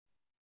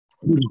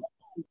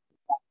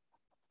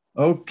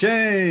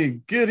Okay,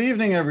 good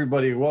evening,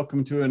 everybody.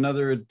 Welcome to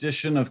another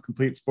edition of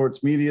Complete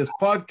Sports Media's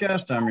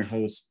podcast. I'm your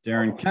host,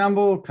 Darren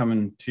Campbell,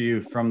 coming to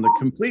you from the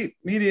Complete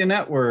Media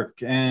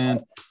Network.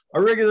 And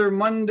our regular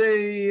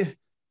Monday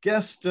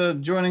guest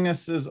joining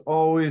us is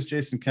always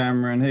Jason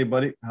Cameron. Hey,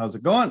 buddy, how's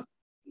it going?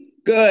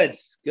 Good.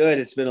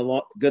 It's been a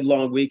good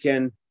long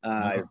weekend.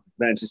 I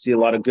managed to see a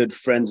lot of good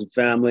friends and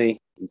family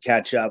and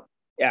catch up.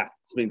 Yeah,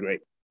 it's been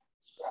great.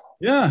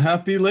 Yeah,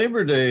 happy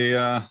Labor Day.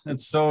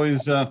 It's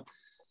always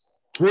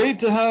great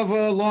to have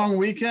a long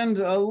weekend.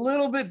 A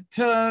little bit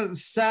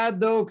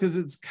sad, though, because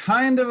it's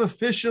kind of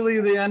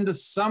officially the end of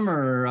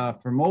summer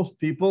for most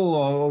people.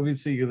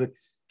 Obviously, the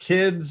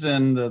kids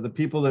and the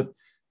people that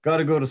got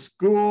to go to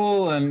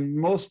school, and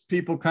most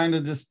people kind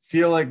of just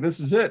feel like this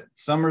is it.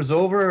 Summer's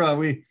over.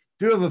 We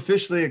do have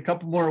officially a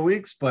couple more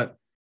weeks, but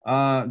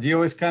do you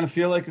always kind of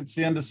feel like it's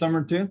the end of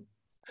summer too?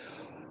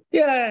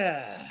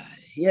 Yeah.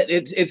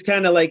 It's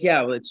kind of like,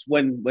 it's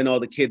when all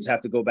the kids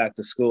have to go back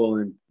to school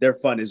and their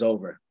fun is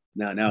over.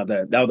 Now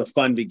the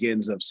fun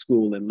begins of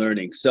school and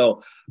learning.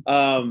 So,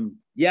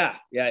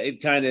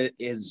 it kind of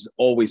is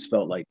always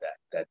felt like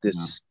that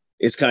this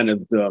is kind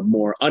of the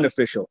more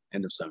unofficial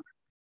end of summer.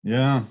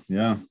 Yeah.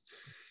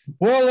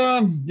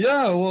 Well,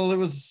 it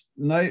was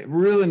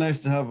really nice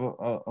to have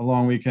a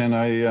long weekend.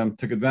 I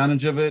took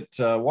advantage of it,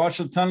 watched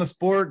a ton of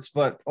sports,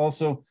 but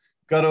also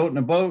got out and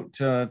about,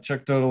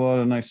 checked out a lot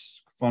of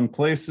nice, fun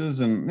places.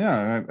 And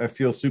I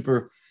feel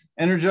super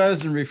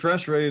energized and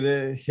refreshed, ready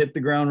to hit the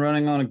ground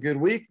running on a good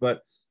week.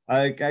 But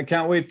I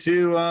can't wait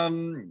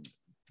to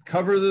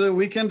cover the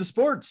weekend of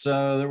sports.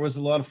 There was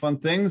a lot of fun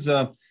things.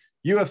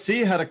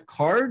 UFC had a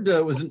card.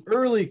 It was an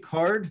early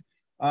card.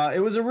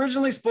 It was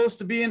originally supposed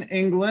to be in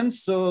England,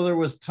 so there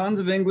was tons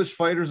of English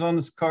fighters on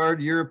this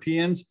card,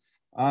 Europeans,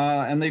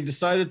 and they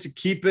decided to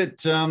keep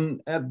it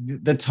at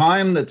the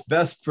time that's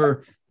best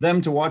for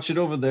them to watch it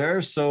over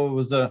there. So it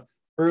was a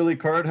early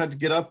card, had to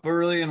get up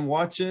early and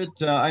watch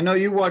it. I know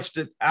you watched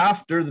it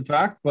after the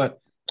fact, but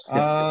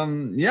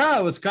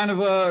it was kind of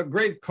a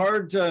great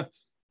card.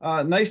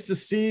 Nice to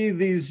see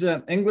these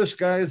English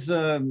guys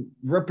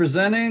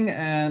representing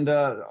and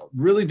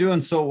really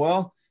doing so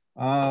well.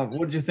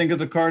 What did you think of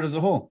the card as a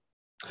whole?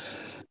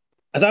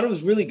 I thought it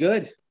was really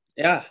good.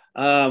 Yeah.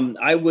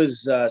 I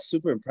was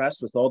super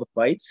impressed with all the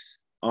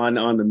fights on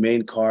the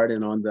main card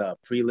and on the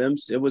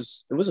prelims. It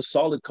was a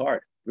solid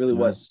card. Really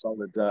was a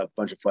solid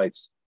bunch of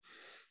fights.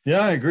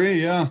 Yeah, I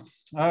agree. Yeah.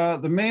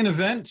 The main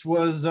event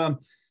was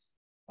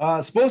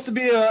supposed to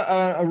be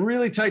a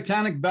really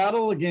titanic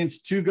battle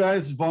against two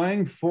guys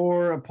vying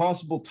for a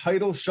possible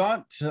title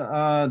shot.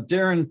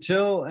 Darren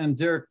Till and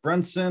Derek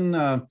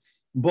Brunson,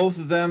 both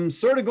of them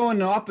sort of going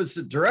in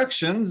opposite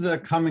directions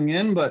coming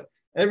in, but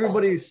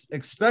everybody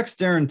expects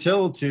Darren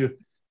Till to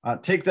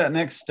take that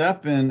next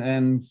step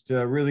and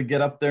really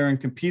get up there and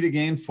compete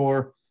again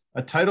for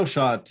a title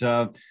shot.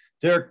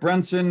 Derek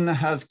Brunson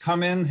has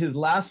come in his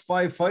last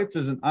 5 fights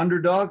as an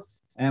underdog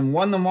and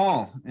won them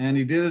all, and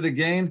he did it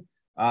again.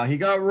 He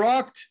got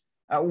rocked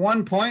at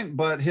one point,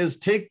 but his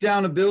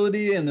takedown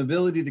ability and the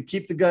ability to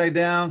keep the guy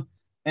down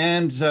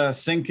and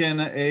sink in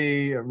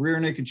a rear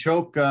naked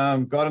choke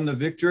got him the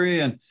victory,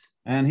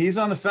 and he's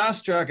on the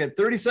fast track at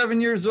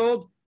 37 years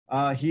old.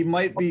 He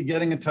might be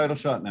getting a title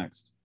shot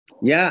next.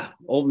 Yeah,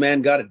 old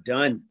man got it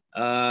done.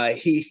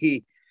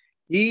 He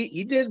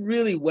did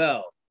really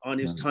well on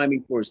his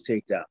timing for his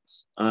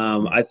takedowns.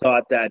 I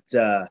thought that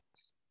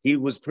he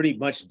was pretty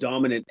much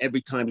dominant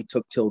every time he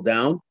took Till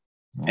down.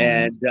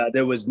 And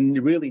there was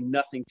really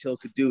nothing Till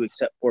could do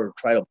except for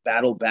try to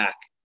battle back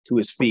to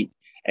his feet.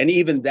 And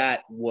even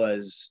that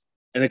was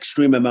an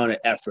extreme amount of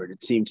effort,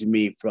 it seemed to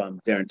me,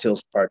 from Darren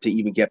Till's part to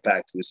even get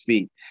back to his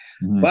feet.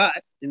 Mm-hmm.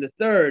 But in the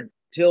third,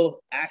 Till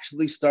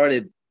actually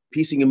started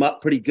piecing him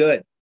up pretty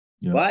good.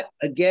 Yep. But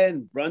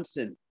again,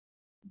 Brunson,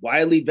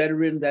 wily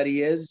veteran that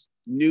he is,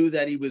 knew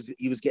that he was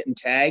getting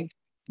tagged,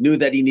 knew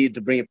that he needed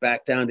to bring it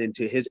back down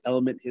into his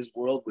element, his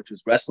world, which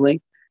was wrestling.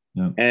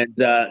 Yeah. And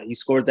he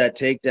scored that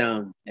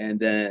takedown, and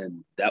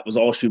then that was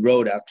all she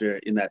wrote after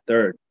in that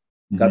third.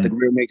 Mm-hmm. Got the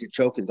rear naked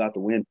choke and got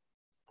the win.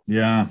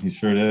 Yeah, he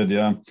sure did.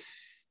 Yeah.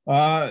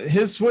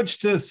 His switch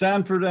to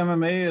Sanford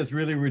MMA has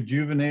really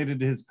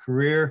rejuvenated his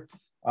career.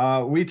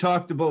 We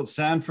talked about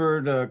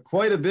Sanford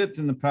quite a bit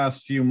in the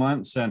past few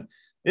months, and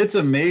it's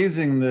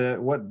amazing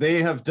what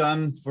they have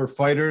done for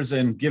fighters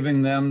and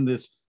giving them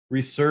this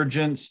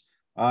resurgence.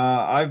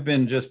 I've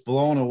been just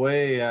blown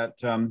away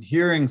at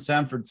hearing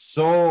Sanford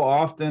so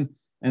often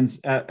and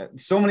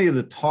so many of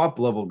the top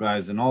level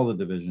guys in all the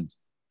divisions.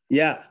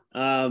 Yeah,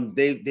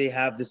 they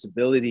have this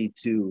ability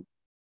to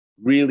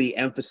really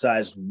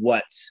emphasize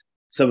what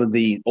some of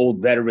the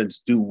old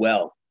veterans do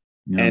well,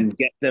 and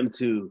get them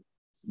to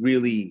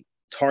really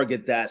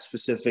target that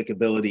specific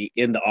ability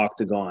in the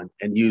octagon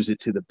and use it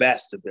to the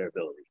best of their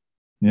ability.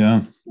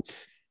 Yeah.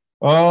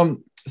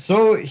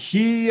 So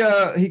he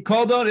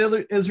called out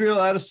Israel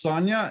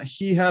Adesanya.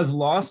 He has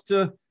lost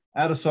to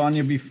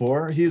Adesanya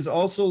before. He's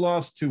also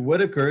lost to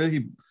Whitaker.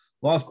 He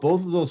lost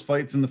both of those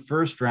fights in the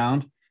first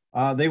round.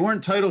 They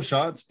weren't title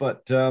shots,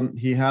 but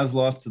he has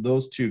lost to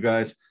those two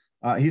guys.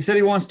 He said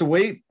he wants to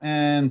wait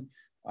and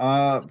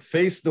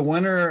face the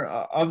winner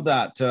of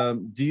that.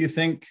 Do you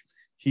think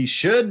he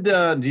should?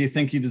 Do you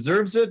think he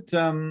deserves it?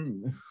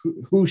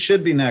 Who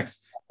should be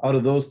next out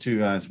of those two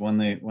guys when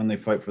they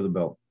fight for the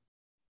belt?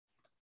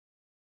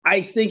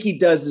 I think he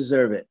does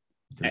deserve it.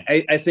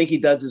 I think he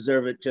does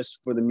deserve it just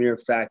for the mere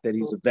fact that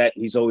he's a vet.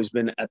 He's always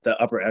been at the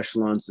upper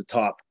echelons, the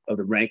top of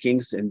the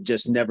rankings, and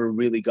just never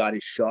really got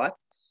his shot.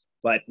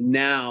 But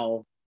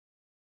now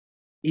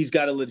he's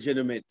got a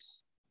legitimate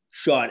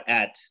shot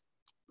at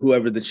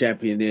whoever the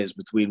champion is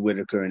between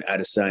Whitaker and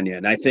Adesanya.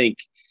 And I think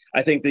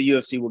the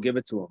UFC will give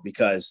it to him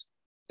because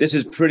this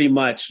is pretty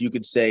much, you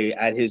could say,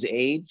 at his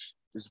age,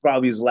 this is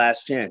probably his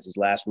last chance, his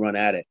last run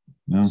at it.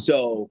 Yeah.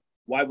 So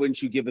why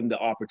wouldn't you give him the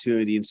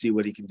opportunity and see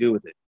what he can do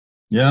with it?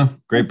 Yeah,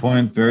 great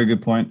point. Very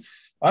good point.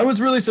 I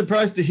was really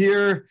surprised to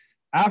hear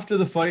after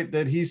the fight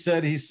that he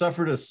said he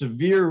suffered a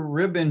severe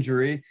rib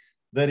injury,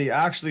 that he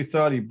actually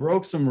thought he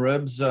broke some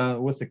ribs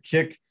with a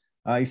kick.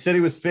 He said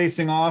he was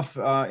facing off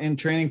in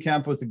training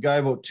camp with a guy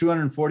about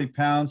 240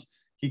 pounds.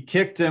 He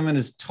kicked him and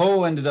his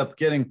toe ended up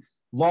getting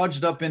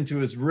lodged up into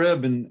his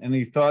rib, and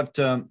he thought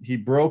he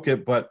broke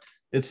it, but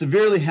it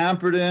severely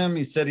hampered him.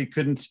 He said he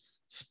couldn't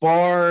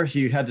spar.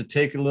 He had to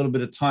take a little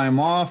bit of time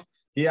off.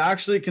 He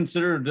actually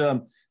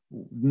considered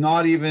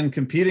not even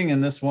competing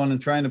in this one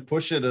and trying to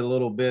push it a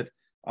little bit.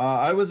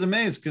 I was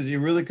amazed because you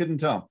really couldn't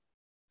tell.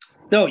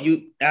 No,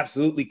 you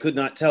absolutely could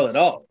not tell at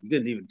all. You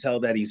couldn't even tell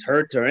that he's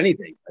hurt or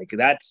anything.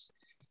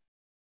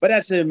 But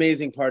that's the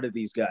amazing part of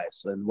these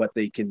guys and what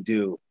they can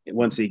do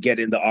once they get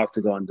in the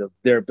octagon,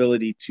 their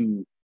ability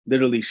to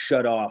literally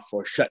shut off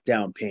or shut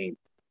down pain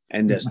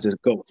and just to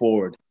go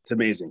forward. It's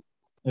amazing.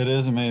 It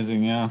is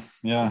amazing. Yeah.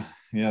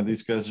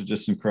 These guys are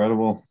just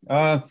incredible.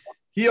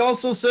 He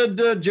also said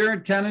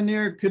Jared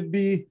Cannonier could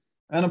be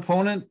an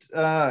opponent.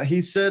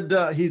 He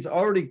said he's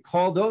already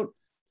called out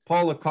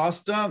Paul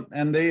Acosta,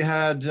 and they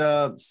had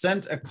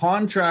sent a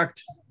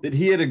contract that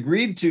he had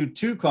agreed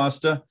to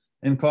Costa,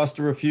 and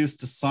Costa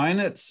refused to sign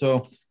it. So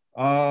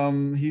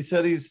he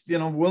said he's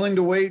willing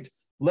to wait,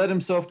 let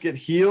himself get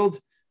healed,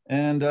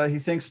 and he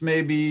thinks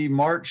maybe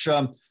March.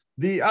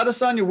 The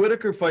Adesanya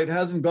Whitaker fight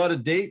hasn't got a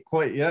date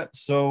quite yet,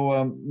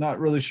 so not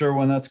really sure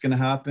when that's going to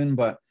happen,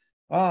 but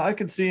I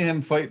could see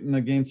him fighting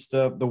against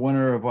the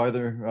winner of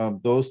either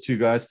of those two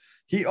guys.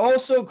 He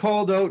also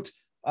called out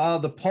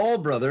the Paul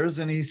brothers,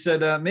 and he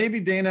said maybe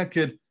Dana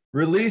could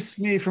release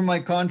me from my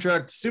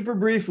contract super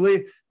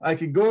briefly. I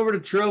could go over to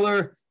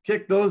Triller,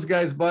 kick those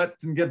guys' butt,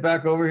 and get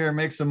back over here and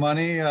make some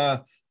money.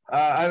 I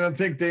don't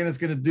think Dana's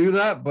going to do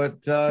that, but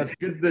it's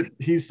good that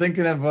he's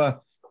thinking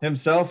of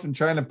himself and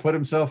trying to put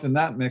himself in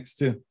that mix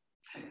too.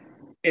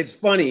 It's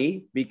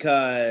funny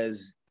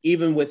because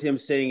even with him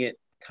saying it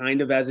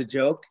kind of as a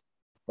joke,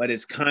 but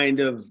it's kind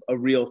of a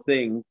real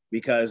thing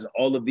because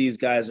all of these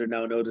guys are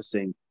now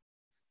noticing,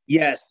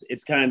 yes,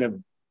 it's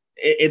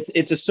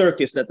a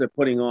circus that they're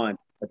putting on,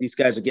 but these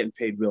guys are getting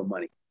paid real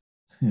money.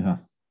 Yeah.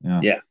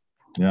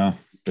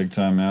 Big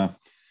time. Yeah.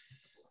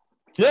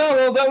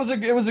 Well,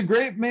 it was a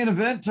great main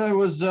event. I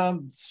was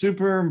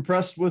super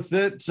impressed with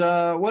it.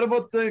 What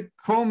about the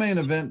co-main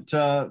event?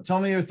 Tell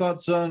me your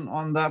thoughts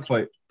on that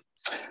fight.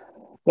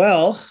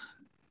 Well,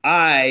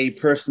 I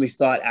personally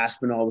thought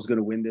Aspinall was going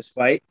to win this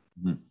fight.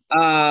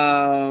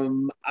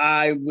 Mm-hmm.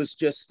 I was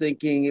just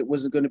thinking it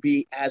wasn't going to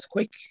be as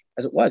quick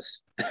as it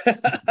was.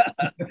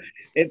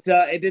 It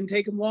didn't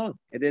take him long.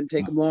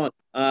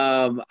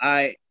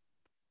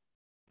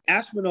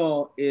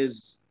 Aspinall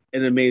is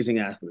an amazing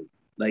athlete.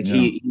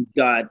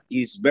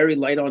 He's very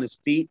light on his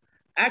feet.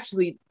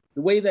 Actually,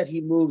 the way that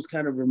he moves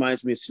kind of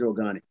reminds me of Cyril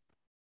Gane.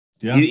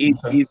 Yeah,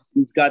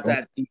 he's got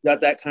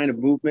that kind of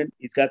movement.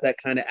 He's got that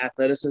kind of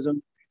athleticism,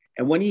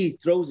 and when he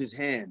throws his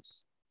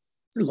hands,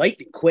 they're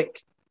lightning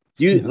quick.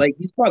 He's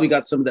probably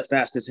got some of the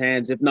fastest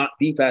hands, if not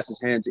the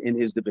fastest hands in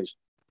his division.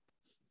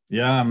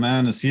 Yeah,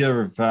 man, is he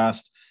ever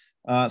fast?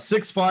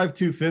 6'5",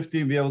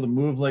 250, be able to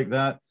move like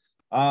that.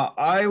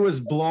 I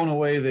was blown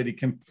away that he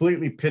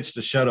completely pitched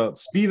a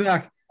shutout.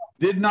 Spivak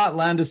did not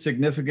land a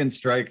significant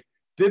strike,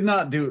 did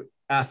not do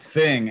a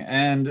thing.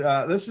 And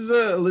this is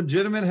a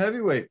legitimate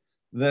heavyweight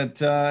that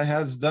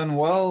has done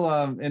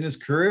well in his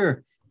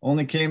career.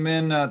 Only came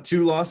in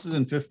 2 losses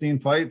in 15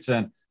 fights.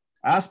 And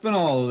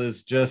Aspinall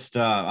is just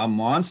a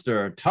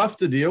monster, tough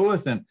to deal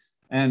with.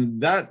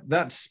 And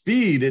that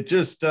speed, it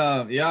just,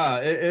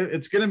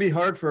 it's going to be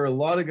hard for a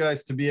lot of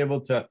guys to be able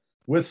to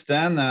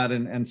withstand that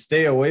and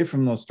stay away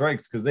from those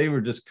strikes because they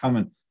were just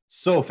coming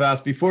so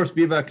fast. Before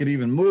Spivak could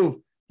even move,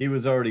 he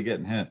was already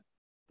getting hit.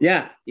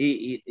 Yeah,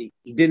 he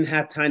didn't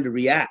have time to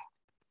react.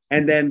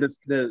 And then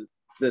the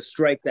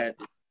strike that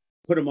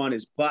put him on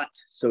his butt,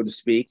 so to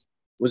speak,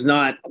 was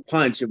not a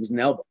punch, it was an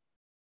elbow.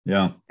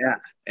 Yeah.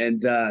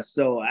 And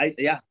so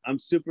I'm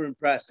super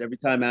impressed every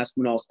time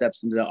Aspinall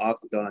steps into the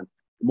octagon.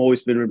 I'm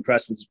always been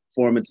impressed with his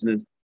performance,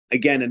 and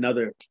again,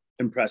 another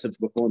impressive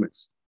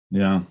performance.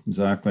 Yeah,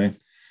 exactly.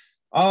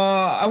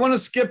 I want to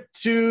skip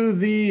to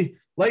the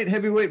light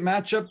heavyweight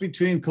matchup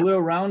between Khalil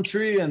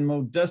Roundtree and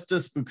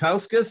Modestas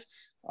Bukauskas.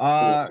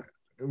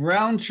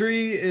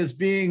 Roundtree is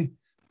being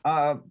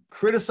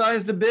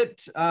criticized a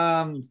bit,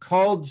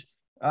 called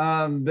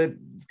that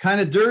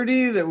kind of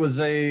dirty. That was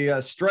a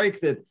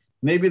strike that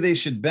maybe they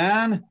should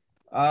ban.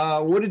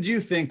 What did you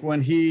think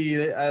when he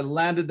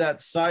landed that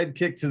side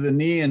kick to the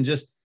knee and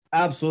just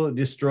absolutely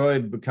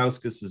destroyed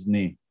Bukauskas'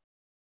 knee?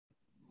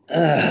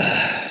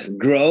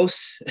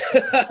 Gross.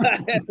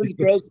 It was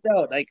grossed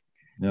out. Like,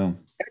 yeah.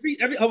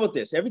 How about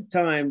this? Every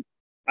time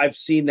I've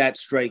seen that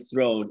strike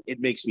thrown, it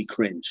makes me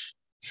cringe.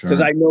 Sure.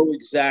 Because I know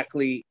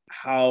exactly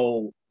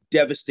how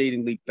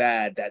devastatingly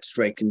bad that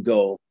strike can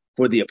go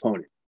for the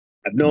opponent.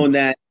 I've known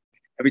that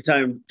every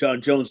time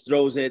John Jones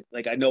throws it.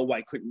 Like, I know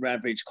why Quentin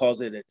Rampage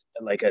calls it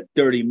like a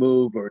dirty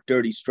move or a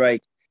dirty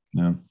strike.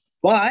 Yeah.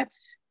 But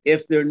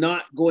if they're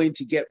not going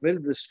to get rid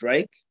of the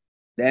strike,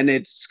 then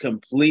it's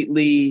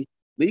completely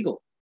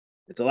legal.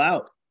 It's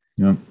allowed.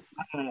 Yeah.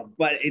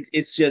 But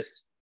it's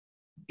just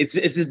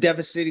a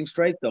devastating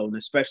strike, though, and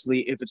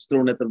especially if it's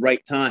thrown at the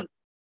right time.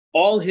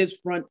 All his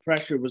front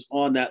pressure was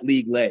on that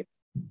league leg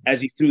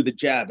as he threw the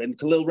jab. And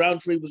Khalil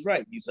Roundtree was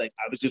right. He's like,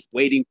 I was just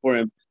waiting for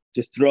him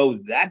to throw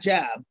that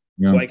jab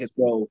so I could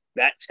throw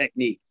that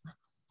technique.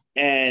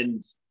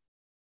 And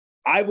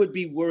I would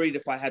be worried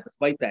if I had to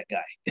fight that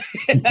guy.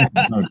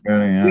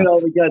 Okay, yeah.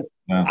 Because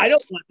I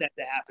don't want that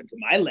to happen to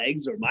my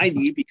legs or my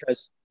knee,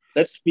 because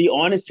let's be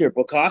honest here,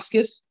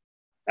 Bukauskas,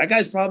 that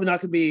guy's probably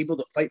not going to be able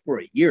to fight for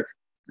a year.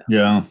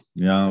 Yeah,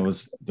 it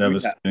was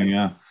devastating.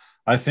 Yeah.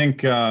 I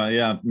think,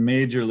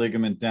 major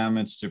ligament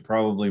damage to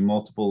probably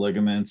multiple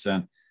ligaments,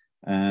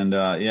 and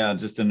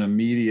just an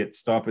immediate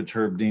stoppage.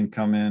 Herb Dean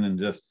come in and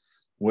just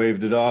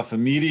waved it off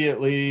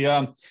immediately.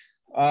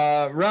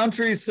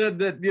 Roundtree said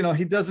that,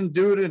 he doesn't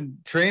do it in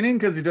training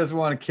because he doesn't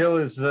want to kill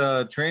his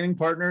training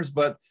partners,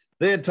 but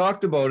they had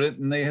talked about it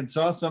and they had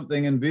saw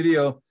something in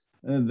video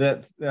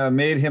that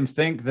made him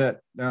think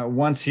that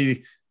once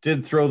he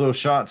did throw those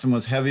shots and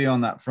was heavy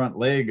on that front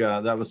leg,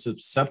 that was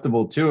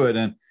susceptible to it.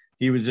 And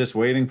he was just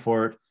waiting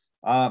for it.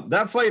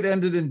 That fight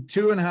ended in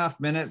 2.5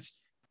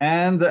 minutes,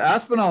 and the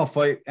Aspinall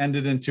fight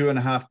ended in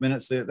 2.5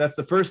 minutes. That's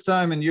the first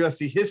time in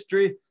UFC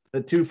history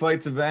that two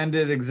fights have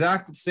ended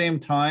exactly the same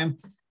time.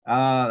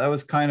 That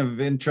was kind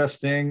of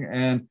interesting.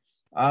 And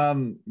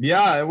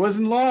it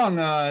wasn't long.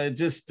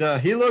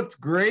 He looked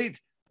great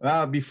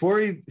before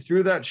he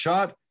threw that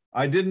shot.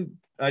 I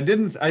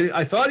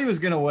thought he was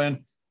going to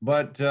win,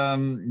 but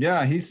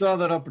he saw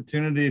that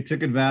opportunity,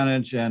 took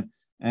advantage, and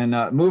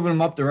moving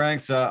him up the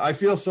ranks. I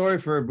feel sorry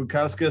for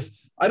Bukauskas.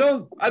 I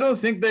don't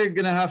think they're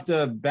going to have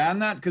to ban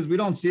that because we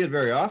don't see it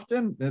very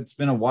often. It's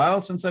been a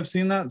while since I've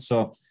seen that.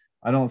 So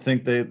I don't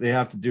think they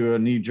have to do a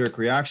knee-jerk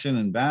reaction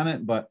and ban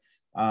it. But,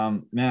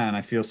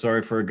 I feel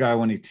sorry for a guy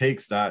when he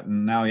takes that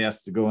and now he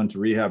has to go into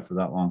rehab for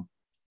that long.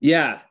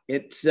 Yeah,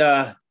 it's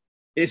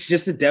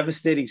just a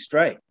devastating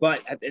strike.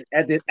 But at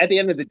the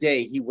end of the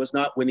day, he was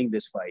not winning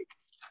this fight.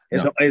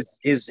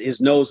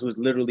 His nose was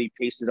literally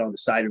pasted on the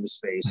side of his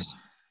face.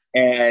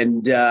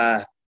 And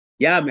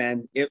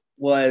it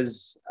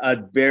was a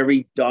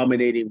very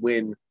dominating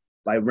win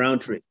by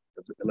Roundtree,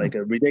 like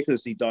a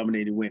ridiculously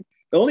dominating win.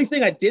 The only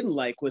thing I didn't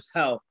like was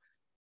how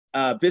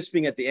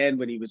Bisping at the end,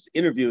 when he was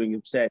interviewing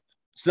him, said,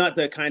 it's not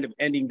the kind of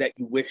ending that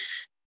you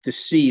wish to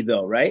see,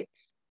 though, right?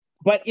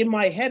 But in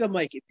my head, I'm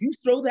like, if you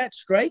throw that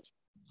strike,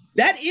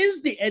 that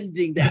is the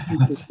ending that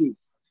you should see.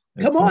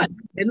 Come on.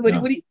 And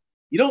when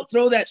you don't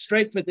throw that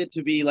strike with it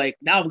to be like,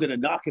 now I'm going to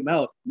knock him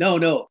out.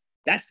 No,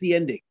 that's the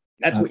ending.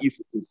 That's what you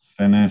should do.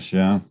 Finish,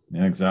 yeah,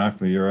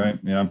 exactly. You're right.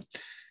 Yeah,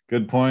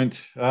 good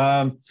point.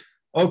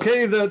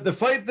 Okay, the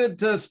fight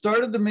that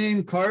started the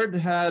main card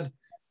had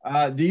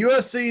the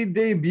UFC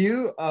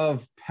debut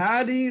of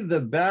Paddy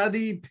the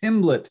Baddy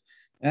Pimblett,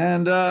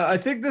 and I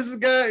think this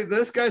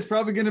guy's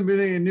probably going to be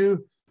the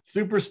new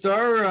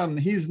superstar.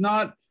 He's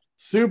not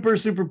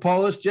super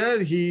polished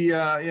yet. He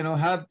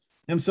had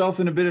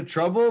himself in a bit of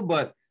trouble,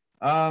 but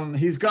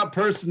he's got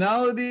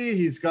personality.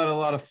 He's got a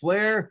lot of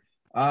flair.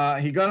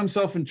 He got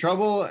himself in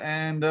trouble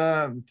and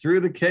threw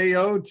the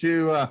KO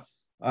to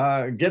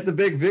get the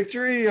big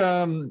victory.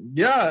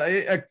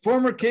 A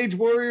former Cage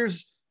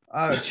Warriors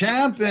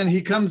champ, and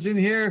he comes in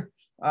here,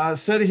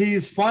 said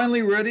he's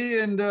finally ready,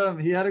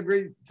 and he had a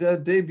great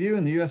debut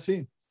in the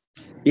UFC.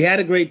 He had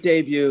a great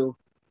debut.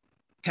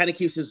 Kind of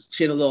keeps his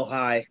chin a little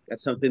high.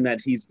 That's something that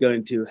he's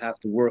going to have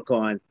to work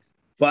on.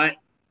 But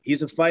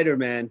he's a fighter,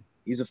 man.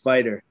 He's a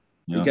fighter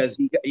because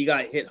he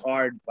got hit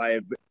hard by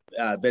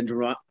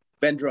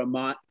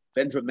Vendramini.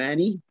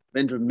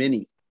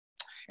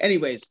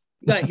 Anyways,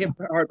 he got hit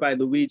hard by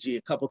Luigi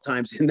a couple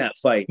times in that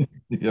fight.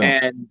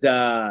 And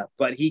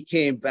but he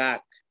came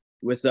back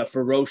with a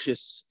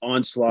ferocious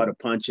onslaught of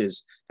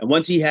punches. And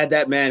once he had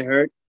that man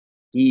hurt,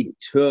 he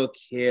took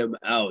him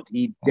out.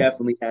 He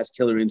definitely has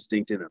killer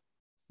instinct in him.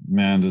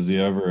 Man, does he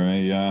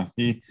ever.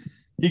 He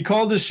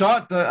called his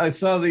shot. I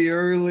saw the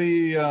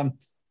early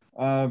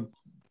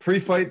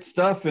pre-fight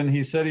stuff, and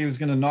he said he was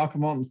going to knock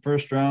him out in the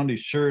first round. He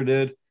sure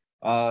did.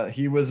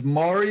 He was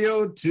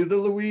Mario to the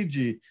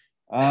Luigi.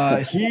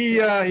 He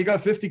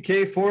got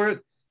 50K for it.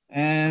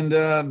 And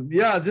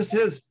just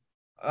his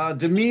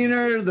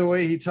demeanor, the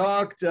way he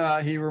talked,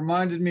 he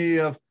reminded me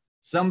of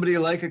somebody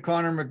like a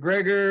Conor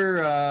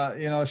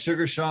McGregor,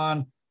 Sugar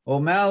Sean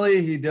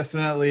O'Malley. He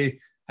definitely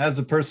has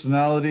a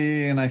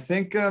personality, and I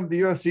think the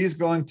UFC is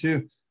going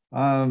to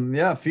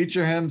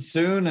feature him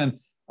soon. And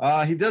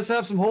he does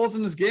have some holes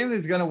in his game that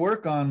he's going to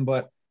work on,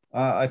 but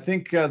I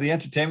think the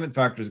entertainment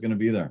factor is going to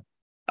be there.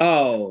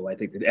 Oh, I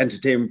think the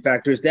entertainment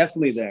factor is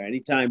definitely there.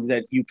 Anytime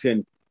that you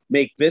can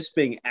make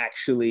Bisping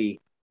actually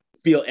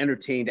feel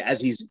entertained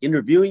as he's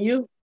interviewing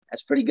you,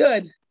 that's pretty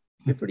good.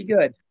 You're pretty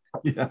good.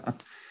 Yeah,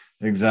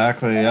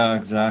 exactly. Yeah,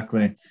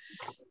 exactly.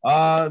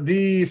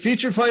 The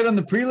feature fight on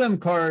the prelim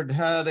card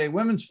had a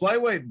women's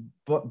flyweight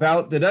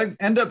bout that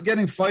ended up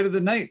getting fight of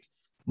the night.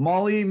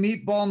 Molly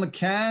Meatball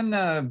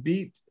McCann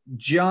beat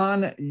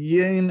John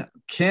Yin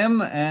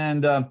Kim,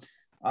 and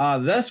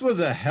this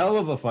was a hell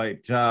of a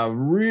fight.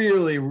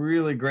 Really,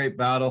 really great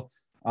battle.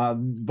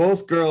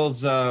 Both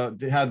girls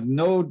had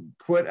no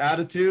quit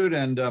attitude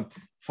and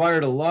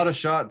fired a lot of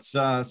shots.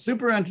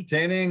 Super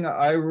entertaining.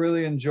 I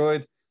really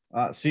enjoyed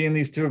seeing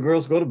these two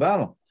girls go to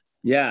battle.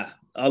 Yeah,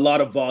 a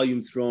lot of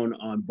volume thrown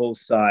on both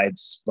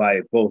sides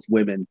by both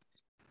women.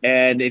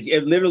 And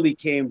it literally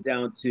came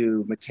down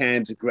to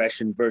McCann's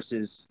aggression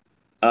versus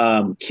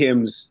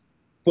Kim's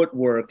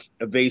footwork,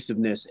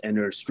 evasiveness, and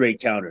her straight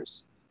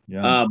counters.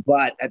 Yeah.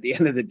 But at the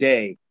end of the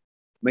day,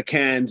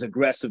 McCann's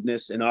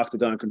aggressiveness and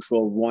octagon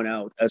control won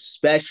out,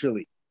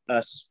 especially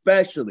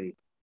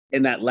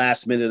in that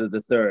last minute of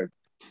the third,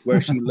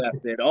 where she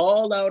left it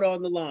all out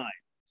on the line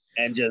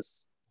and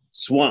just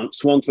swung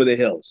for the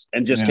hills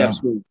and just kept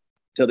swinging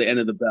till the end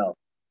of the bell.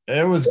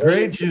 It was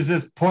great. She's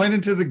just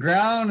pointing to the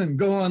ground and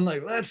going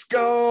like, let's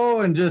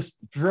go, and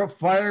just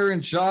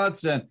firing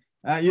shots. And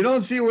you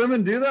don't see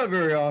women do that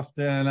very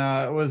often.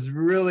 It was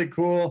really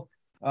cool.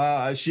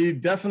 She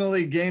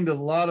definitely gained a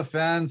lot of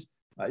fans.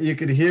 You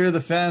could hear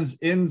the fans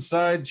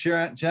inside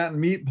chanting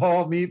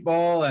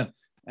meatball,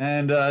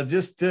 and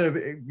just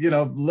to,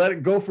 let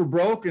it go for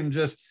broke and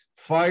just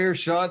fire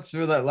shots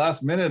for that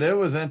last minute. It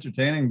was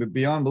entertaining, but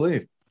beyond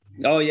belief.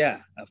 Oh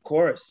yeah, of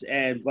course.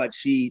 But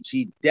she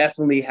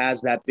definitely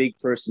has that big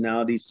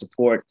personality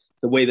support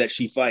the way that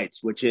she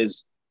fights, which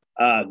is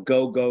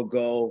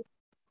go,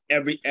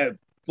 every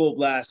full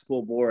blast,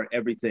 full bore,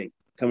 everything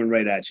coming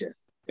right at you.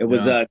 It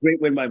was a great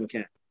win by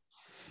McCann.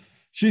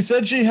 She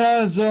said she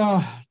has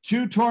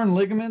 2 torn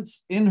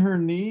ligaments in her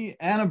knee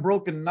and a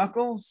broken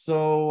knuckle.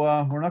 So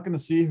we're not going to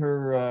see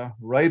her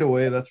right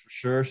away. That's for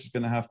sure. She's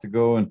going to have to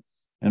go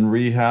and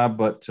rehab.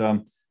 But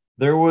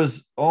there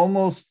was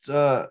almost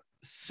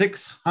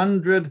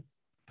 600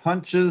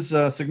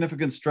 punches,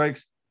 significant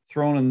strikes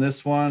thrown in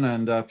this one.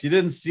 And if you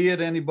didn't see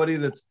it, anybody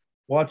that's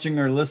watching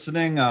or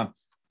listening,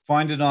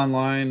 find it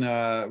online.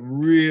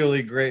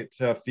 Really great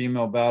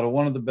female battle.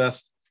 One of the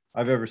best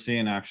I've ever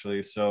seen,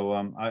 actually. So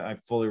I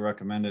fully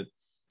recommend it.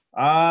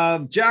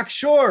 Jack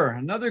Shore,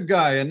 another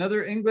guy,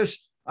 another English,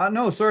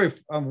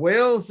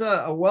 Wales,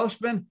 a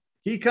Welshman.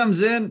 He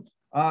comes in,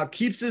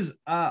 keeps his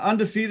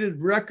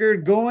undefeated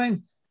record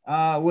going,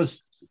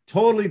 was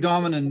totally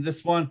dominant in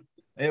this one.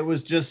 It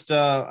was just,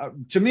 to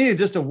me,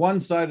 just a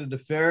one-sided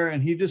affair.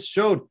 And he just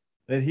showed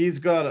that he's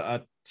got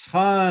a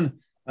ton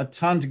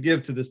to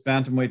give to this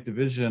bantamweight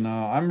division.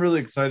 I'm really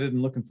excited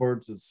and looking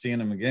forward to seeing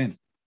him again.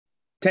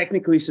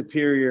 Technically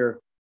superior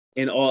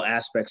in all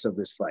aspects of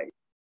this fight,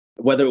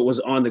 whether it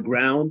was on the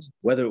ground,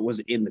 whether it was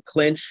in the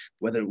clinch,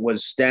 whether it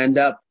was stand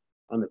up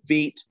on the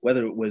feet,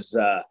 whether it was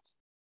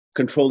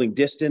controlling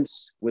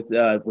distance with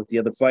the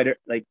other fighter,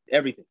 like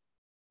everything.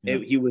 Yeah.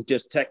 He was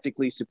just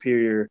technically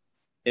superior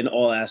in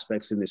all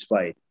aspects in this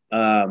fight.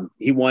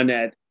 He won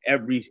at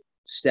every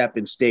step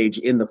and stage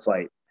in the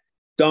fight.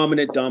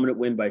 Dominant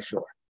win by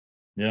Shore.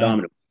 Yeah.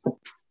 Dominant.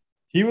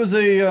 He was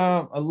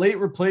a late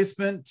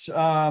replacement.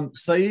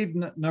 Saeed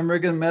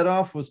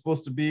Nurmagomedov was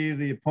supposed to be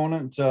the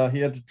opponent. He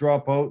had to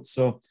drop out.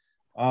 So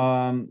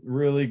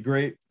really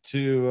great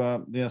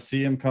to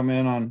see him come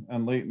in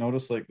on late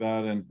notice like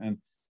that, and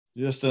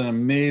just an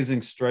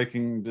amazing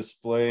striking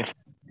display.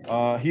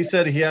 He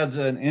said he has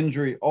an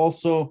injury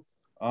also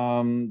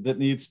that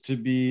needs to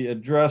be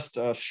addressed,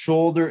 a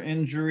shoulder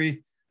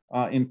injury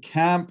in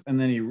camp, and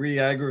then he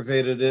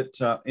re-aggravated it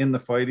in the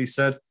fight, he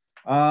said.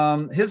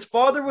 His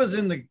father was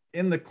in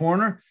the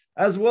corner,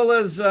 as well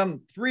as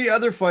 3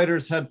 other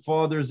fighters had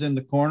fathers in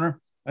the corner.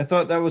 I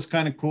thought that was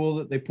kind of cool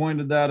that they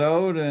pointed that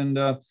out,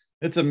 and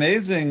it's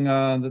amazing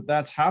that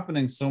that's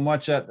happening so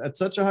much at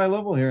such a high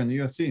level here in the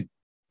UFC.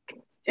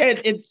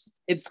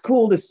 It's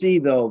cool to see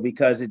though,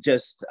 because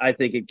I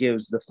think it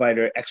gives the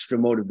fighter extra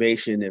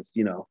motivation if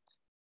you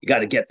got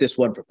to get this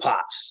one for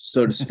pops,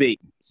 so to speak.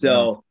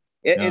 So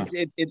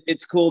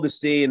it's cool to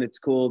see, and it's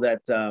cool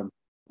that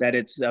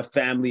it's a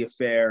family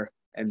affair,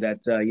 and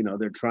that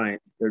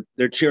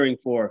they're cheering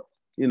for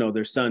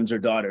their sons or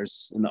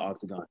daughters in the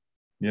octagon.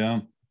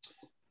 Yeah.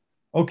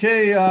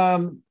 Okay.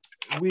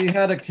 We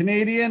had a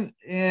Canadian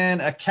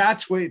in a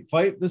catchweight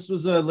fight. This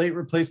was a late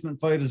replacement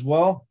fight as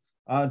well.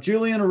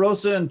 Julian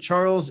Erosa and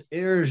Charles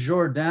Air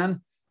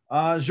Jordan.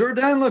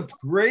 Jourdain looked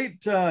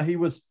great. He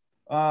was,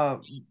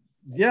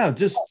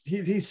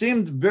 he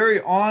seemed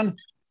very on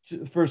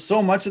for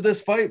so much of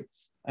this fight.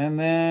 And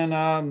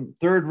then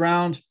third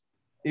round,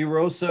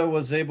 Erosa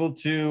was able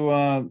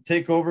to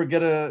take over,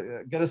 get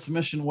a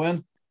submission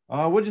win.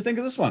 What did you think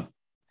of this one?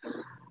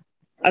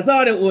 I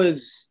thought it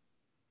was.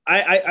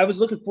 I was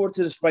looking forward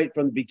to this fight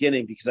from the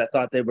beginning because I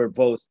thought they were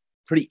both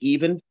pretty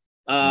even.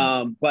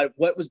 But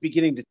what was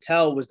beginning to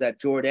tell was that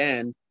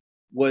Jourdain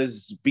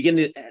was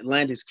beginning to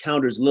land his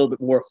counters a little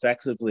bit more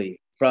effectively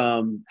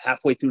from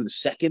halfway through the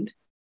second,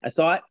 I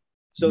thought.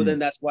 So then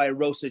that's why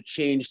Rosa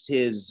changed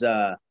his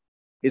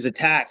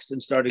attacks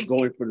and started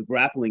going for the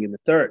grappling in the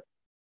third.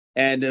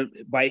 And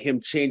by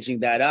him changing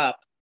that up,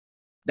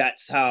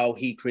 that's how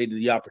he created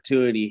the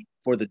opportunity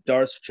for the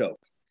Darce choke.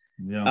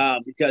 Yeah.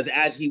 Because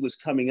as he was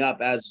coming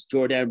up, as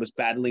Jourdain was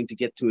battling to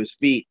get to his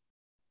feet,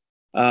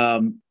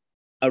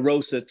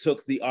 Erosa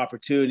took the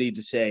opportunity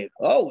to say,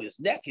 "Oh, his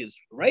neck is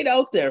right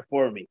out there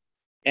for me,"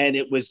 and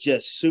it was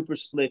just super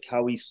slick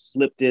how he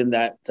slipped in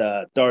that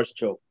Darce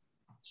choke,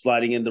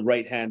 sliding in the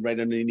right hand right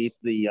underneath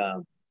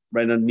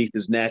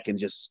his neck, and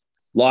just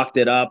locked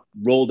it up,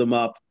 rolled him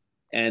up,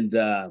 and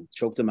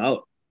choked him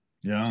out.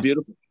 Yeah, it's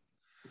beautiful.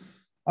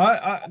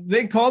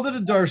 They called it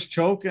a Darce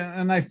choke,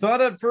 and I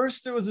thought at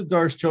first it was a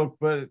Darce choke,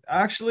 but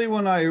actually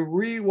when I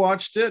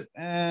rewatched it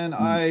and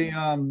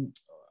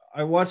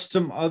I watched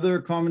some other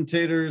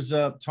commentators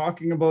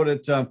talking about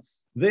it,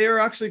 they are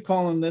actually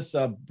calling this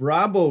a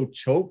Bravo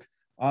choke.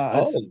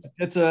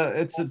 It's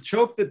a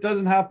choke that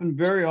doesn't happen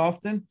very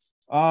often.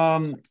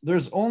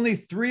 There's only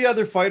 3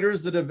 other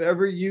fighters that have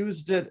ever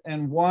used it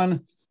and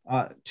won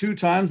 2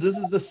 times. This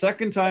is the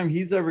second time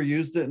he's ever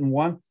used it and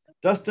won.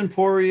 Dustin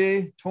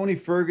Poirier, Tony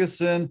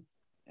Ferguson,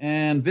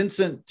 and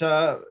Vicente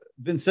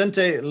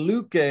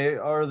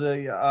Luque are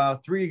the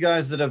 3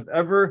 guys that have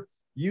ever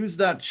used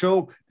that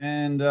choke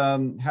and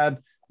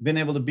had been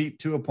able to beat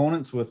 2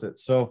 opponents with it.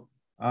 So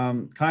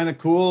kind of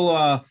cool.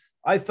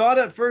 I thought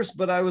at first,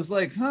 but I was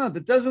like,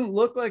 that doesn't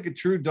look like a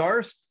true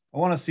Darce. I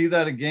want to see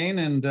that again.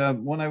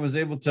 And when I was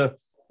able to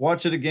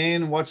watch it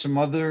again, watch some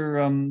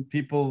other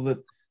people that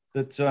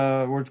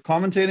were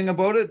commentating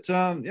about it.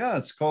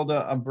 It's called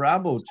a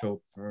Bravo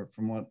choke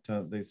from what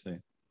they say.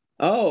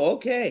 Oh,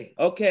 okay.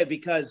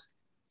 Because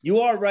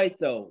you are right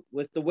though,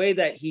 with the way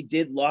that he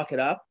did lock it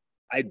up.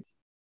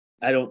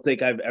 I don't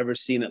think I've ever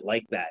seen it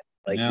like that.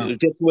 Like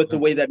just with the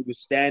way that he was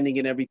standing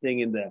and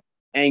everything, and the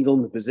angle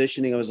and the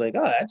positioning, I was like,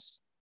 I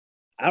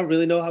don't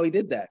really know how he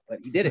did that, but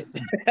he did it.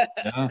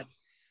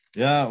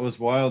 Yeah, it was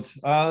wild.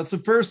 It's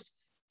the first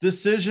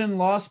decision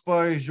lost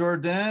by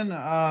Jourdain.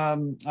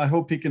 I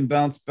hope he can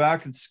bounce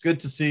back. It's good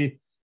to see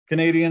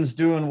Canadians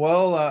doing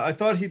well. I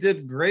thought he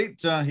did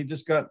great. He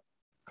just got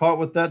caught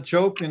with that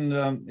choke, and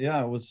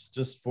it was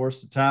just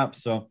forced to tap.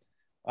 So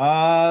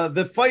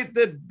the fight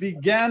that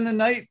began the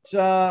night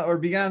or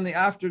began the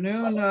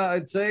afternoon,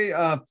 I'd say,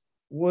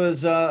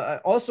 was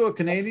also a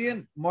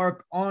Canadian,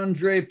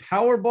 Marc-Andre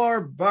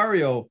Powerbar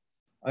Barrio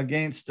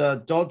against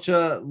Dolce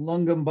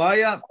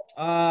Lungambaya.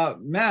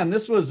 Man,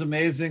 this was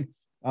amazing.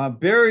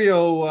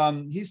 Barrio,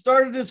 he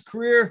started his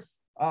career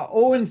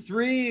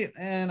 0-3,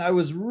 and I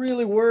was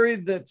really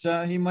worried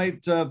that he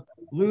might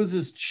lose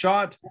his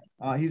shot.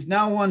 He's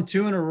now won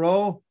 2 in a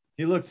row.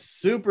 He looked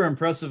super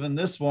impressive in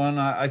this one.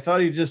 I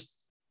thought he just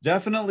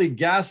definitely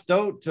gassed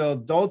out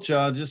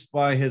Dolce just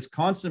by his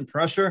constant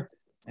pressure,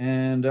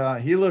 and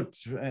he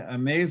looked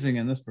amazing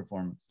in this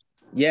performance.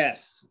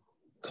 Yes,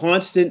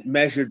 constant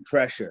measured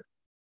pressure,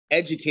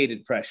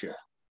 educated pressure.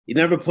 He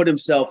never put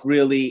himself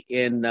really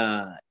in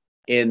the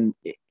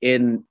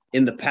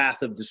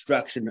path of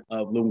destruction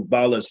of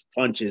Lungbala's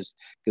punches,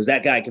 because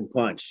that guy can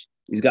punch.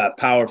 He's got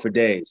power for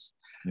days.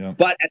 Yeah.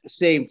 But at the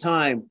same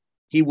time,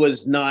 he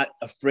was not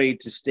afraid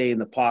to stay in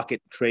the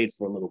pocket and trade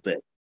for a little bit,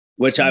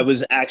 which I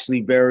was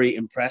actually very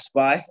impressed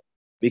by,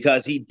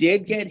 because he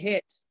did get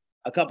hit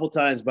a couple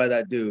times by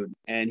that dude,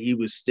 and he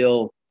was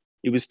still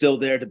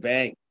there to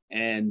bang.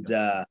 And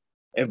a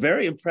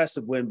very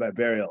impressive win by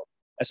Barrio,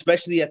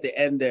 especially at the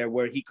end there,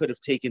 where he could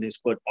have taken his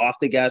foot off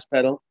the gas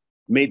pedal,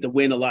 made the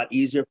win a lot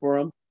easier for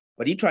him,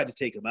 but he tried to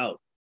take him out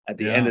at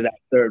the end of that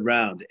third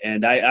round,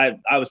 and I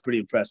was pretty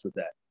impressed with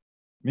that.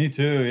 Me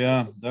too.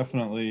 Yeah,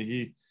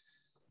 definitely.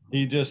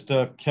 He just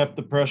kept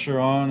the pressure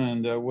on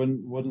and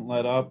wouldn't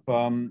let up.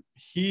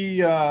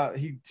 He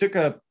took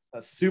a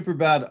super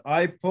bad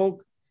eye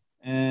poke,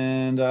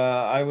 and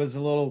I was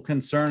a little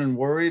concerned and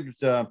worried.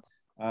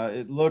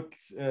 It looked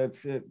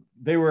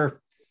they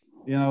were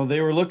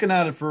looking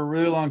at it for a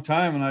really long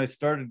time, and I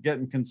started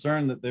getting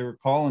concerned that they were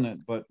calling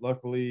it. But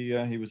luckily,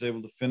 he was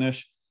able to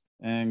finish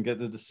and get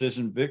the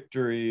decision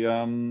victory.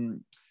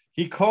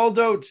 He called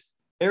out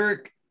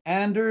Eric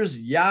Anders,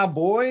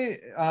 boy.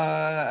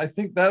 I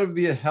think that would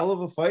be a hell of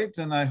a fight,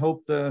 and I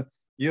hope the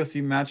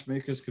UFC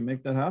matchmakers can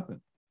make that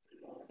happen.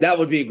 That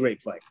would be a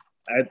great fight.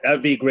 That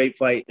would be a great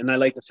fight, and I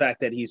like the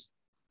fact that he's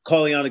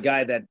calling out a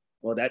guy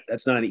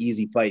that's not an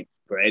easy fight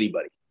for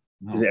anybody.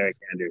 No. Is Eric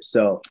Anders,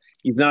 so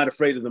he's not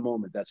afraid of the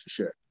moment. That's for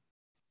sure.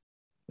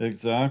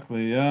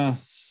 Exactly. Yeah.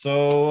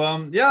 So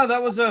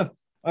that was a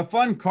a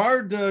fun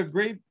card.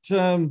 Great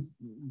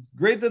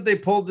that they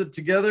pulled it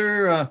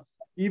together.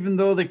 Even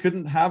though they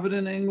couldn't have it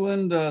in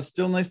England,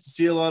 still nice to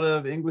see a lot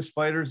of English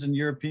fighters and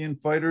European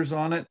fighters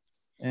on it.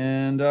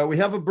 And we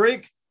have a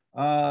break.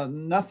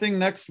 Nothing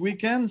next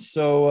weekend,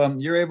 so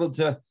you're able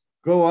to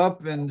go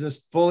up and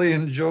just fully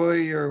enjoy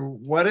your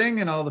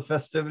wedding and all the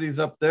festivities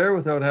up there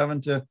without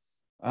having to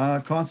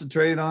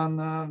concentrate on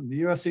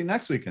the UFC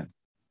next weekend.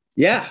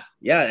 Yeah,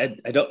 yeah.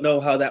 I don't know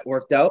how that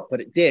worked out, but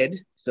it did.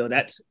 So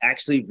that's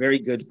actually very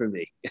good for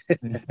me.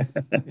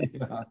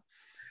 Yeah.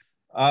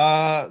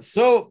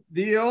 So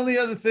the only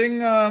other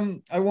thing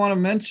I want to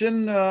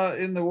mention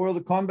in the world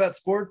of combat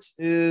sports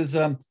is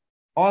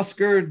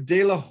Oscar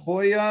De La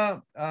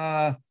Hoya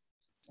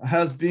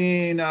has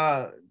been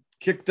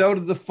kicked out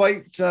of the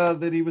fight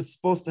that he was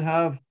supposed to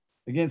have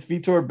against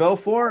Vitor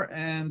Belfort,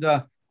 and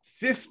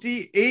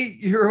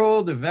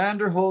 58-year-old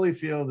Evander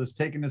Holyfield has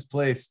taken his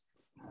place.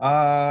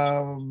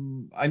 Your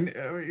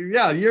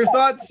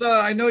thoughts?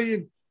 I know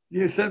you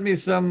sent me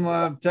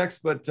some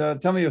text, but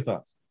tell me your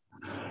thoughts.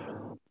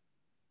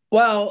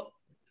 Well,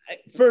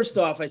 first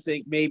off, I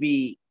think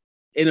maybe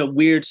in a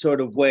weird sort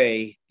of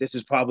way, this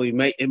is probably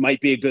it might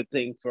be a good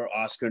thing for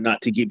Oscar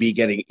not to be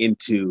getting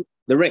into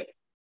the ring,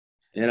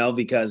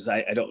 because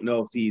I don't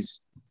know if he's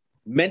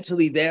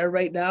mentally there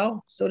right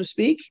now, so to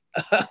speak.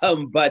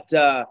 But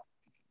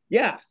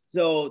yeah,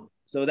 so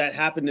that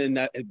happened, and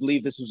I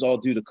believe this was all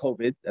due to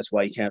COVID. That's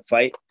why he can't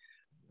fight.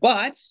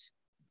 But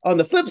on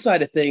the flip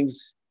side of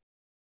things,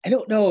 I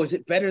don't know. Is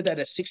it better that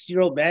a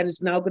 60-year-old man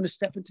is now going to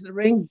step into the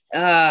ring?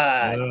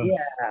 Yeah,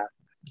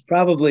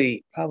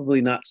 probably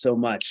not so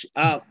much.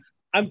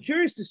 I'm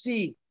curious to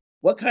see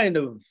what kind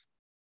of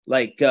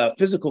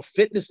physical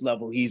fitness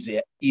level he's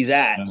at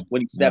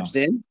when he steps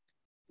in.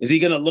 Is he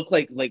going to look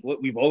like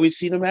what we've always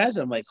seen him as?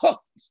 I'm like, oh,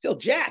 he's still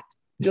jacked.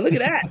 Look at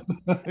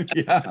that.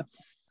 Yeah,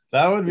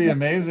 that would be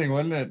amazing,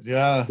 wouldn't it?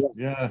 Yeah,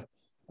 yeah.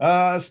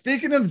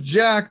 Speaking of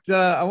jacked,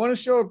 I want to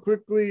show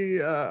quickly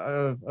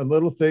a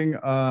little thing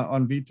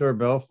on Vitor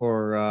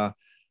Belfort.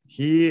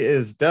 He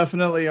is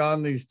definitely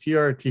on these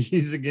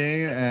TRTs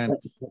again, and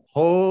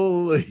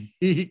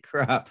holy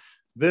crap,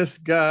 this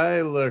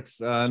guy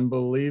looks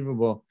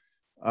unbelievable.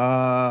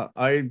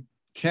 I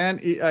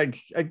can't.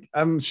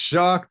 I'm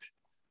shocked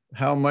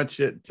how much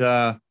it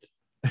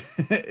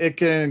it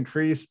can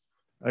increase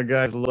a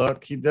guy's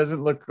look. He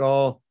doesn't look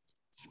all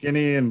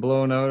skinny and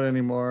blown out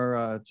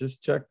anymore.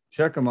 Just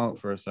check him out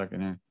for a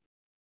second here.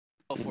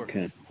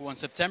 Okay. Who on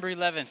September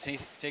 11th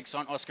takes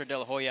on Oscar De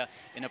La Hoya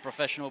in a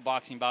professional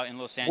boxing bout in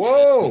Los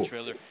Angeles.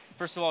 Trailer.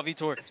 First of all,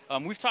 Vitor,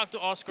 we've talked to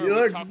Oscar.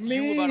 We've talked to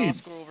you about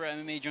Oscar over at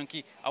MMA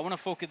Junkie. I want to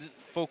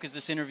focus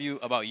this interview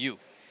about you.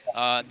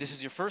 This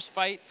is your first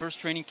fight, first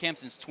training camp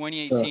since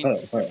 2018.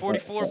 You're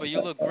 44, but you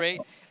look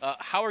great.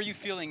 How are you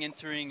feeling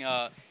entering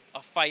a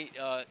fight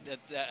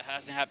that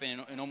hasn't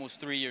happened in almost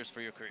 3 years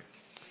for your career?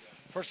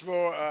 First of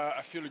all,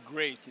 I feel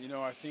great.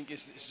 I think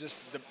it's just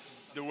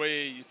the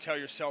way you tell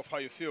yourself how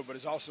you feel, but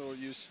it's also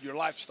your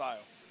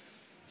lifestyle.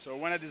 So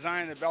when I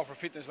designed the Belfort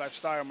Fitness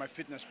Lifestyle, my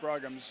fitness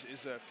programs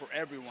is for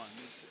everyone.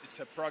 It's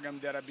a program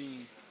that I've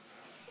been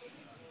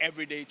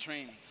everyday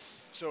training.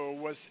 So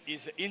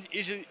it's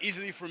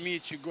easily for me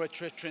to go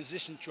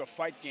transition to a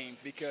fight game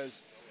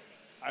because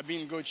I've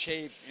been in good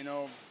shape,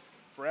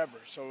 forever.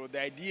 So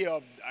the idea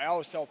I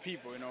always tell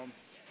people,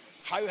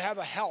 how you have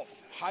a health,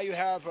 how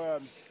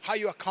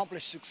you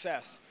accomplish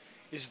success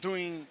is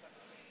doing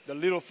the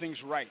little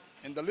things right.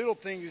 And the little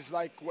things is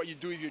like what you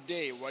do with your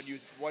day, what do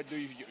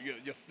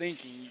your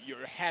thinking,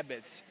 your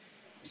habits.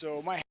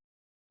 So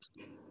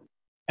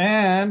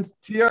and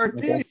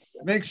TRT.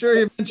 Make sure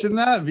you mention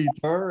that,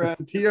 Vitor,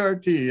 and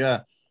TRT.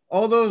 Yeah,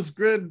 all those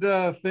good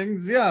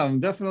things. Yeah, I'm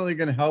definitely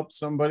going to help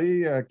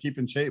somebody keep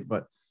in shape.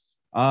 But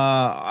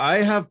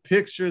I have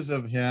pictures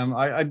of him.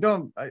 I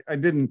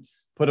didn't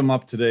put them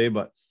up today,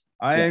 but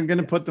I am going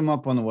to put them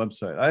up on the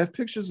website. I have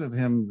pictures of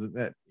him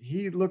that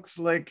he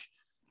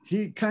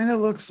kind of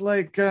looks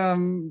like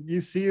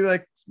you see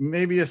like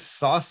maybe a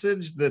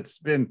sausage that's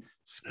been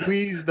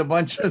squeezed a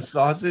bunch of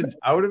sausage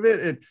out of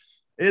it.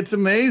 It's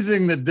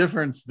amazing the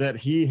difference that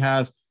he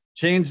has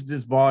changed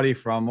his body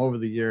from over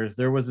the years.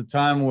 There was a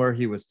time where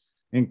he was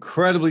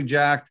incredibly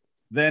jacked.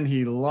 Then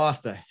he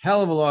lost a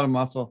hell of a lot of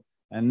muscle,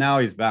 and now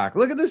he's back.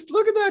 Look at this.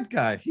 Look at that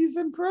guy. He's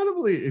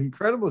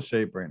incredible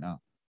shape right now.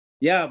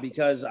 Yeah,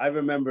 because I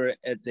remember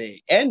at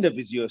the end of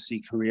his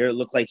UFC career, it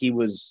looked like he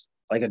was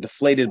like a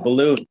deflated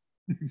balloon.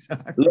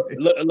 Exactly.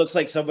 It looks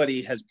like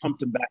somebody has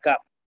pumped him back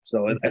up.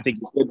 So I think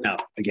he's good now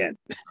again.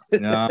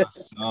 I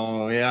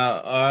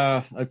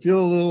feel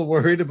a little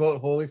worried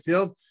about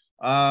Holyfield.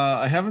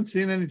 I haven't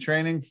seen any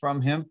training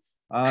from him.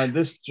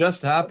 This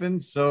just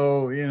happened.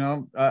 So,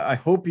 I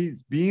hope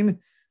he's been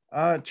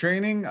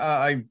training.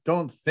 I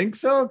don't think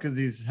so because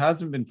he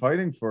hasn't been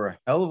fighting for a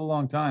hell of a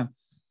long time.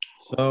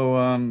 So,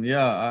 I'm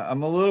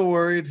a little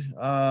worried.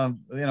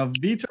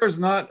 Vitor's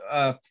not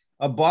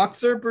a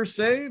boxer per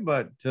se,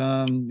 but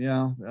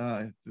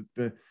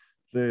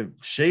the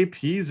shape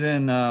he's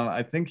in,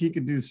 I think he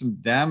could do some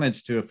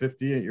damage to a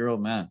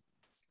 58-year-old man.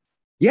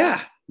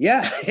 Yeah,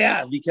 Yeah,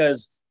 yeah,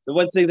 because the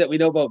one thing that we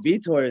know about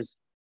Vitor is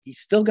he's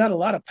still got a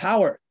lot of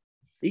power.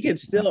 He can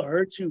still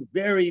hurt you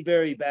very,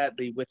 very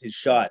badly with his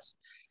shots.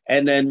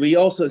 And then we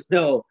also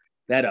know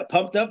that a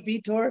pumped up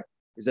Vitor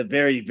is a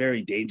very,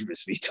 very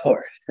dangerous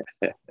Vitor.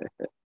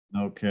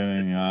 No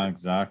kidding. Yeah,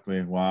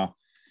 exactly. Wow.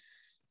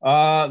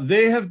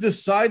 They have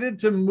decided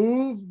to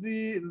move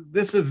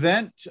this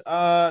event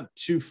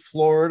to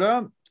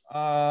Florida.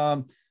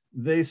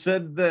 They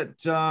said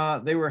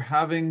that they were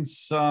having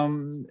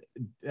some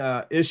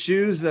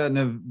issues,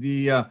 and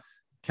the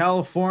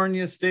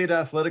California State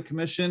Athletic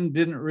Commission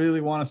didn't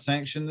really want to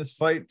sanction this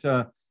fight,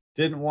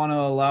 didn't want to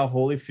allow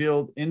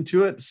Holyfield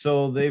into it.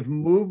 So they've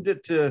moved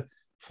it to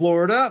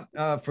Florida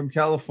from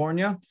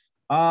California.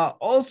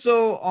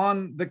 Also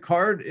on the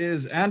card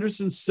is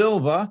Anderson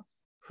Silva,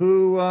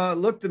 who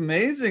looked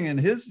amazing in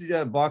his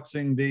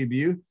boxing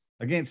debut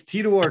against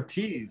Tito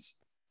Ortiz.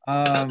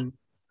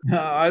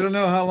 I don't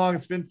know how long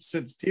it's been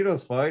since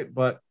Tito's fight,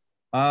 but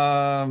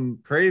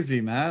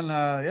crazy, man.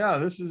 Yeah,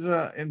 this is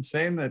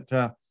insane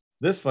that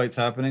this fight's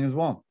happening as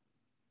well.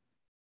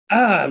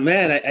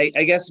 Man,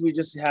 I guess we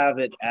just have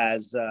it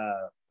as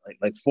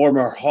like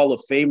former Hall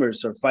of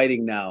Famers are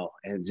fighting now,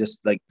 and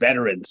just like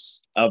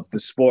veterans of the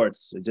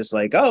sports, just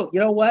like, oh, you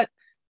know what?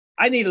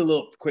 I need a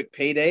little quick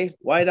payday.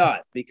 Why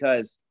not?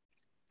 Because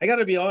I got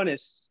to be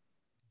honest.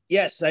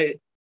 Yes,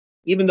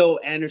 even though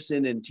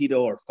Anderson and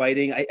Tito are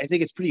fighting, I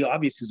think it's pretty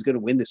obvious who's going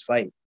to win this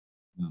fight.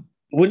 Yeah.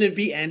 Wouldn't it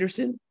be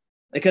Anderson?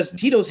 Because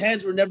Tito's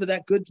hands were never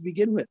that good to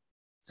begin with.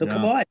 So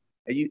come on,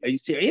 are you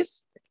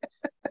serious?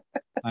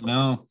 I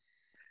know.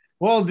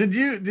 Well, did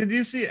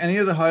you see any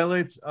of the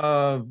highlights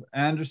of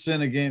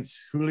Anderson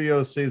against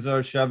Julio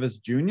Cesar Chavez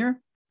Jr.?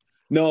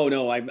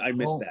 No, I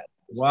missed that.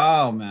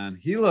 Wow, man,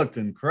 he looked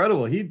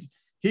incredible.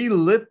 He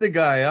lit the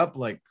guy up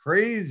like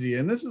crazy,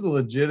 and this is a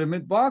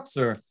legitimate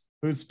boxer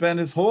who'd spent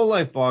his whole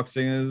life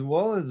boxing as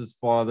well as his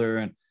father.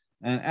 And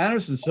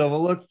Anderson Silva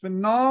looked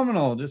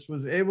phenomenal. Just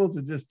was able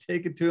to just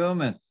take it to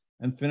him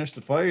and finish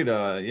the fight.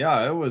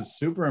 Yeah, it was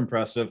super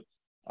impressive.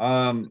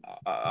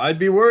 I'd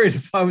be worried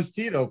if I was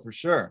Tito for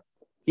sure.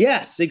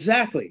 Yes,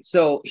 exactly.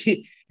 So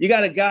you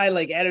got a guy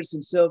like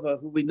Anderson Silva,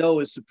 who we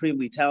know is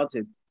supremely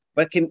talented,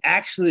 but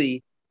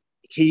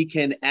he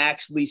can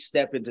actually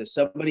step into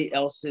somebody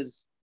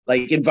else's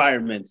like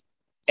environment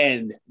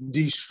and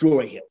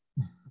destroy him.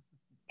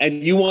 And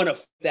you want to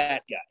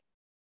that guy.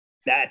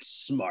 That's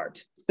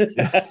smart.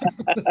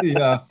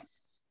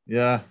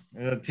 Yeah.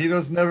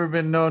 Tito's never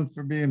been known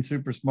for being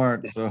super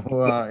smart. So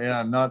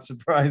yeah, not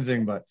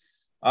surprising, but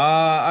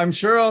I'm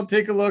sure I'll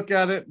take a look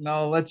at it and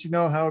I'll let you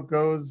know how it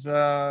goes.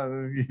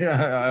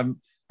 I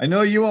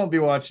know you won't be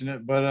watching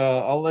it, but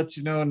I'll let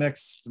you know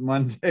next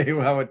Monday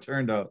how it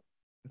turned out.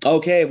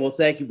 Okay, well,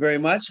 thank you very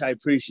much. I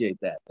appreciate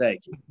that.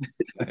 Thank you.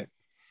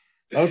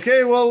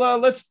 Okay, well,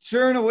 let's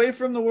turn away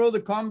from the world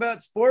of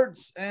combat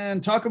sports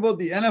and talk about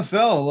the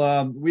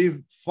NFL.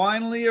 We've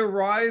finally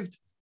arrived.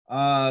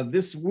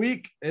 This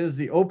week is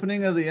the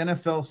opening of the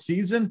NFL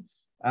season.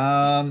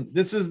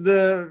 This is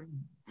the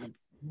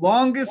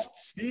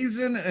longest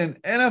season in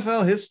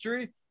NFL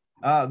history.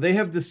 They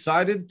have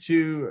decided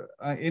to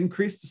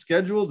increase the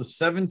schedule to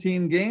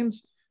 17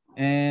 games,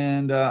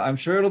 and I'm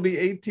sure it'll be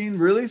 18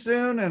 really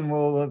soon, and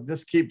we'll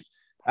just keep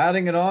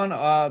adding it on.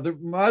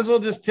 Might as well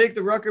just take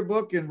the record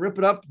book and rip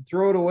it up and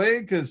throw it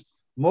away, because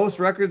most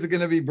records are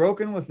going to be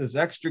broken with this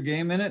extra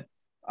game in it.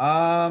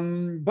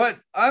 But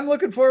I'm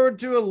looking forward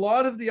to a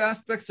lot of the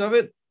aspects of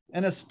it,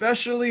 and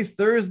especially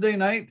Thursday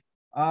night.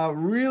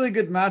 Really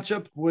good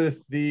matchup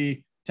with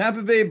the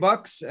Tampa Bay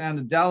Bucks and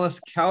the Dallas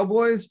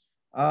Cowboys.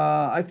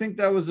 I think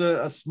that was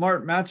a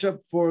smart matchup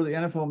for the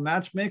NFL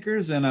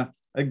matchmakers, and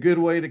a good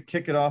way to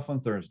kick it off on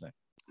Thursday.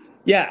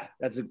 Yeah,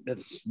 that's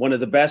one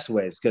of the best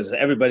ways, because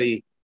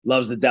everybody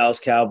loves the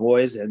Dallas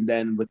Cowboys, and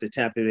then with the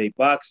Tampa Bay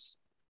Bucks,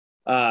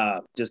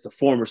 just the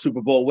former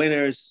Super Bowl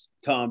winners,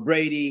 Tom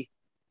Brady,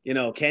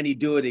 can he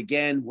do it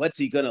again? What's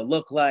he going to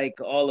look like?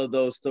 All of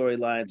those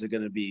storylines are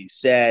going to be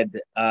said.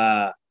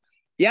 Yeah,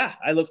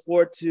 I look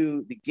forward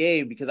to the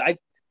game, because I'm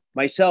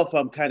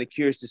kind of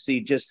curious to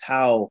see just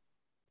how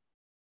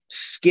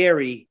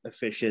scary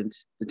efficient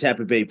the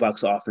Tampa Bay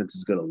Bucks offense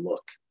is going to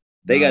look.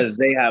 They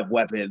have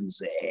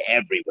weapons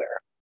everywhere.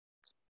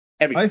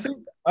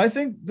 I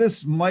think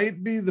this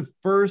might be the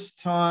first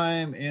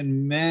time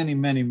in many,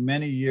 many,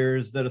 many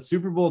years that a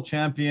Super Bowl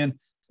champion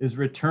is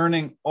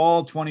returning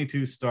all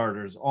 22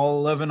 starters, all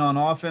 11 on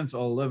offense,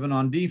 all 11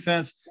 on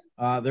defense.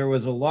 There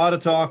was a lot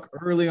of talk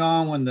early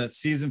on when that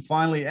season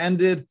finally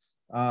ended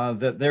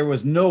that there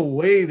was no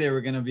way they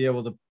were going to be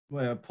able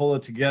to pull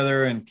it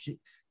together and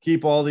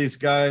keep all these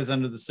guys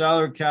under the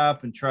salary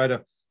cap and try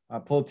to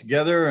pull it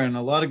together. And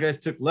a lot of guys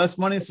took less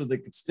money so they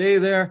could stay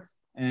there.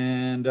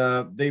 And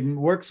they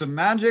work some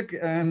magic,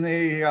 and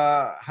they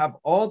have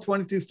all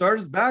 22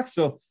 starters back.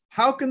 So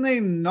how can they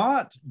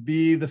not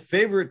be the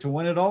favorite to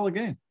win it all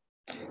again?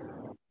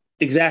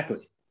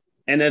 Exactly.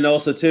 And then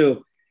also,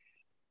 too,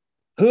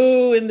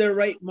 who in their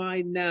right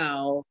mind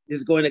now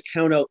is going to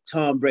count out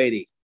Tom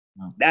Brady?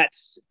 No.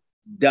 That's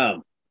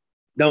dumb.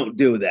 Don't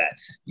do that.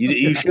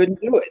 You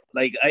shouldn't do it.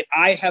 Like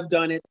I have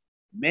done it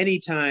many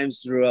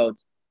times throughout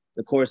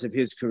the course of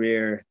his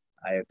career.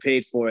 I have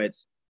paid for it.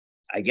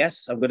 I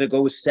guess I'm gonna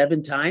go with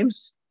 7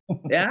 times.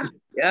 Yeah,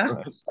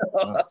 yeah.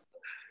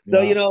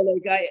 So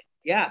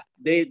Yeah.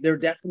 they're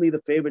definitely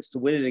the favorites to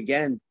win it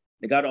again.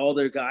 They got all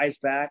their guys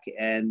back,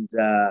 and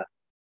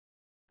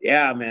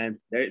man,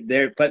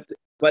 they're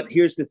but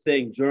here's the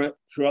thing: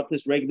 throughout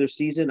this regular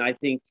season, I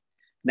think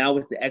now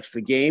with the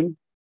extra game,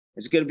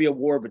 it's going to be a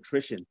war of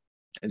attrition.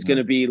 It's going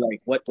to be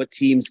like what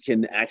teams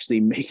can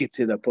actually make it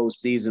to the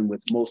postseason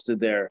with most of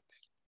their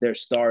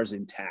stars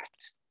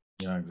intact.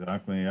 Yeah,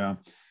 exactly. Yeah.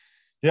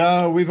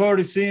 Yeah, we've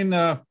already seen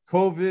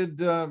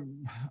COVID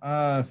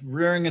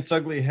rearing its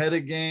ugly head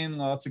again.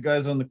 Lots of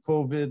guys on the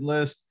COVID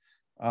list.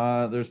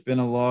 There's been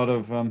a lot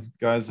of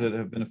guys that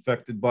have been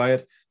affected by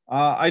it.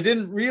 I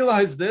didn't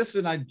realize this,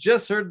 and I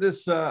just heard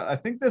this, I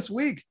think this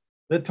week,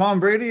 that Tom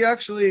Brady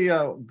actually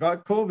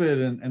got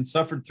COVID and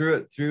suffered through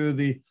it through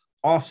the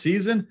off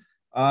season.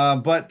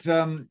 But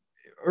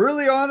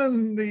early on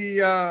in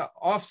the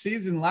off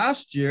season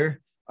last year,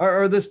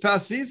 or this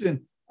past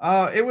season,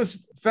 it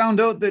was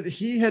found out that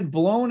he had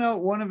blown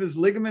out one of his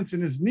ligaments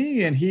in his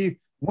knee, and he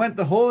went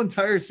the whole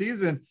entire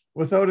season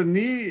without a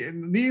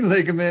knee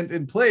ligament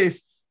in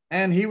place,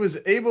 and he was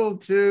able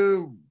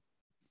to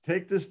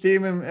take this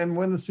team and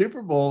win the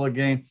Super Bowl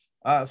again.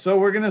 So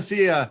we're going to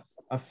see a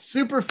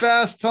super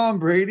fast Tom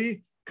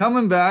Brady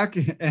coming back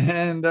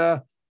and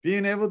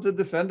being able to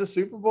defend a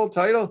Super Bowl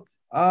title.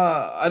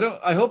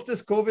 I hope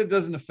this COVID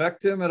doesn't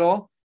affect him at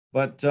all.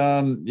 But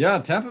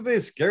Tampa Bay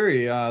is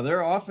scary.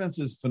 Their offense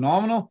is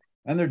phenomenal,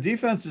 and their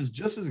defense is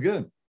just as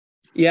good.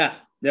 Yeah,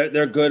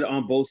 they're good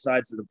on both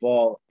sides of the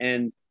ball,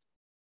 and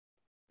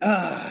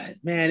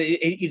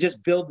you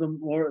just build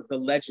the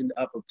legend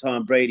up of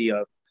Tom Brady.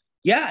 I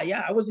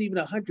wasn't even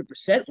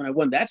 100% when I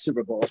won that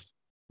Super Bowl,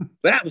 but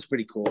that was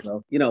pretty cool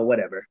though.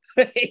 Whatever.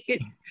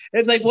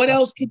 It's like, what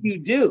else could you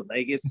do?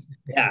 Like,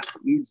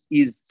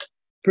 he's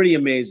pretty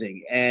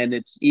amazing, and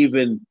it's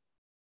even.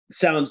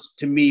 Sounds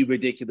to me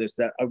ridiculous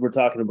that we're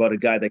talking about a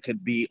guy that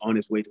could be on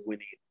his way to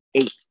winning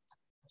 8th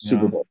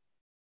Super Bowl.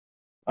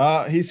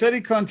 He said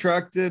he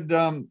contracted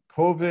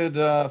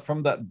COVID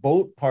from that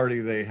boat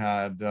party they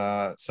had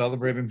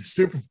celebrating the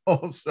Super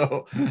Bowl.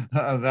 So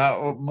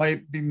that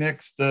might be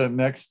next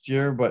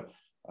year. But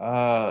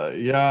I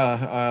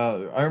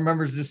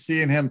remember just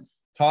seeing him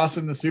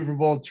tossing the Super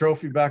Bowl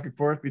trophy back and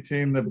forth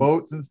between the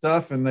boats and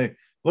stuff. And they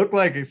looked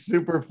like a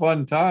super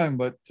fun time,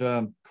 but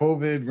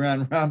COVID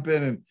ran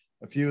rampant, and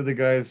a few of the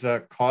guys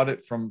caught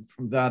it from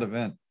that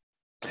event.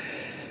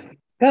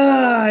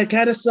 It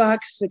kind of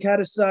sucks.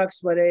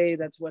 But hey,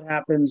 that's what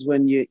happens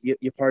when you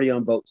party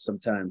on boats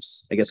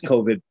sometimes. I guess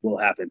COVID will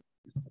happen.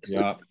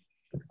 Yeah.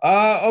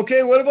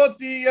 Okay, what about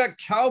the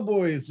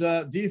Cowboys?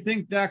 Do you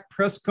think Dak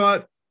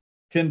Prescott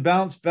can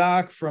bounce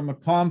back from a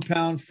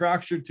compound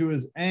fracture to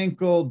his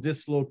ankle,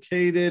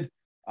 dislocated,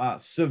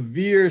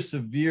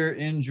 severe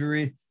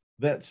injury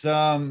that's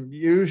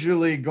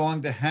usually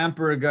going to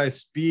hamper a guy's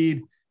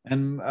speed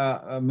and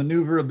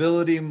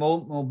maneuverability,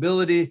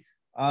 mobility?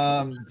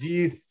 Do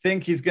you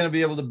think he's going to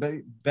be able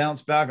to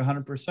bounce back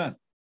 100%?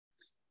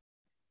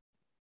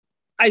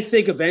 I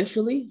think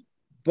eventually,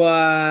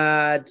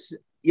 but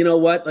you know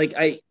what? Like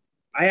I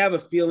have a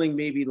feeling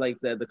maybe like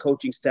the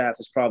coaching staff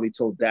has probably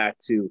told Dak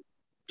to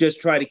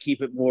just try to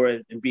keep it more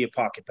and be a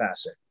pocket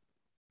passer.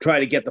 Try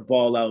to get the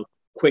ball out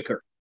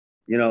quicker.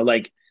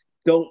 Like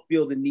don't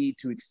feel the need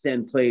to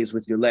extend plays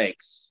with your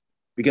legs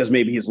because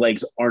maybe his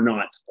legs are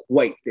not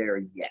quite there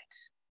yet.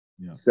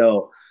 Yeah.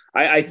 So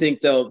I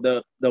think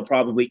they'll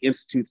probably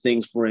institute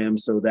things for him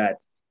so that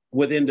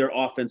within their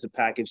offensive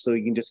package, so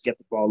he can just get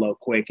the ball out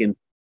quick and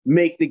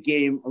make the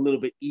game a little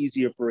bit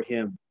easier for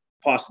him,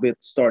 possibly at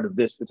the start of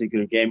this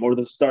particular game or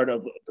the start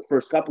of the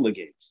first couple of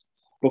games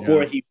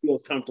before he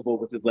feels comfortable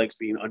with his legs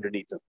being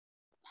underneath him.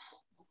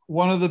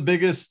 One of the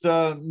biggest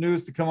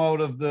news to come out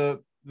of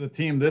the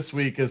team this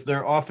week is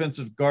their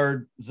offensive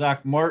guard,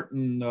 Zach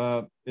Martin,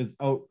 is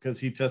out because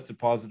he tested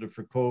positive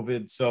for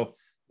COVID. So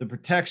the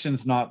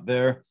protection's not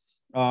there.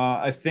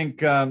 I think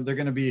they're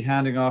going to be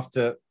handing off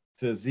to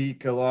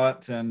Zeke a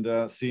lot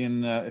and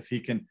seeing if he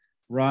can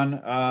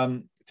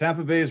run.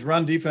 Tampa Bay's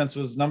run defense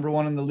was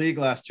 #1 in the league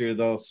last year,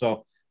 though.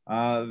 So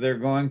they're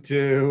going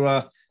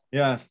to,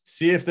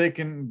 see if they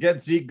can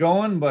get Zeke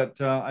going. But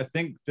I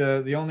think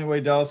the only way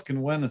Dallas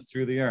can win is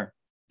through the air.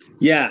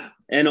 Yeah.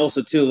 And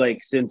also, too,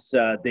 like since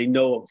they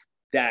know of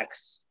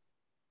Dak's,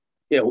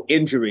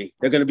 injury,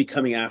 they're going to be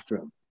coming after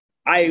him.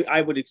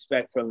 I would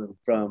expect from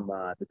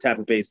the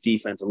Tampa Bay's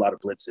defense a lot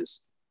of blitzes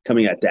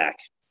coming at Dak.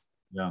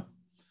 Yeah.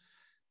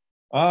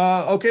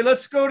 Okay,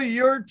 let's go to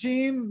your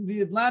team.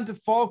 The Atlanta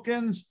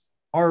Falcons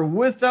are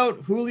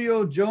without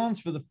Julio Jones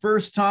for the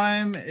first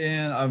time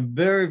in a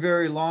very,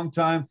 very long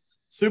time.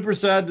 Super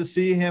sad to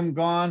see him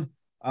gone.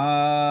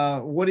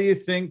 What do you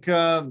think?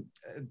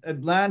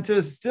 Atlanta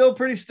is still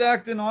pretty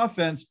stacked in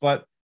offense,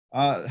 but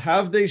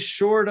have they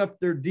shored up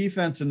their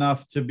defense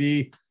enough to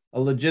be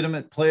a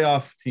legitimate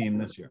playoff team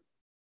this year?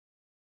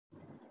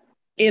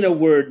 In a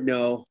word,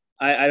 no.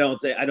 I don't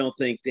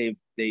think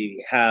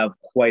they have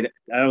quite.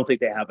 I don't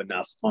think they have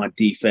enough on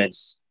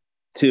defense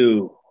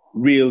to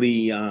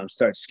really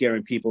start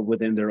scaring people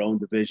within their own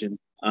division.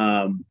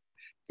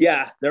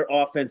 Yeah, their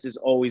offense is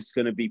always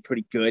going to be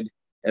pretty good,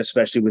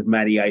 especially with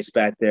Matty Ice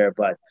back there.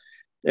 But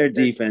their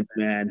defense,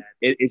 man,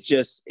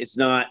 it's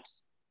not.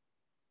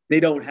 They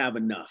don't have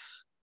enough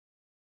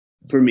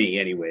for me,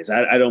 anyways.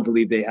 I don't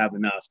believe they have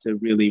enough to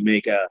really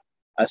make a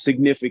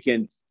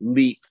significant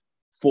leap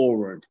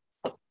forward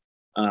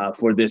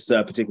for this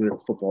particular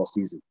football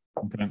season.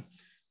 Okay.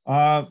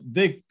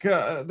 They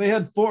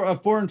had a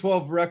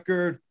 4-12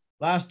 record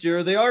last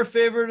year. They are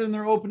favored in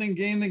their opening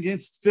game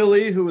against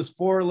Philly, who was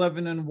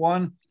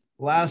 4-11-1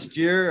 last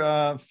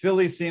year.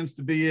 Philly seems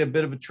to be a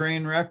bit of a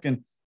train wreck,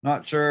 and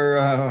not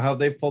sure how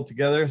they pulled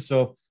together.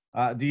 So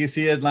do you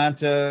see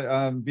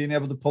Atlanta being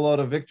able to pull out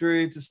a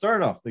victory to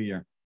start off the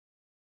year?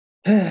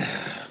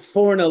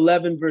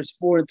 4-11 versus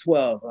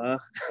 4-12,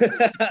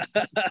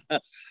 huh?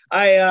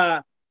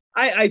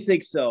 I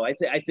think so. I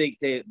think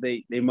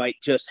they might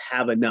just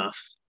have enough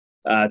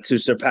to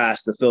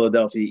surpass the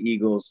Philadelphia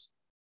Eagles.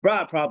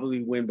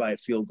 Probably win by a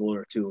field goal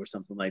or two or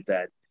something like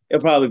that.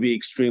 It'll probably be an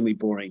extremely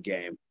boring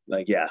game.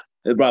 Like, yeah,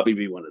 it'll probably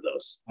be one of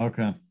those.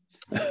 Okay.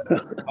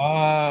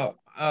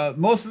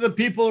 Most of the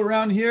people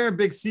around here,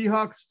 big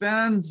Seahawks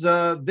fans,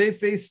 they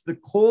face the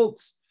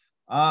Colts.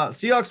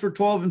 Seahawks were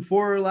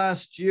 12-4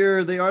 last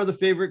year. They are the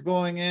favorite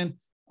going in.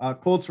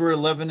 Colts were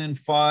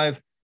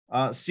 11-5.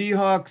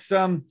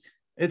 Seahawks,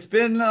 it's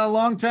been a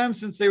long time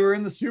since they were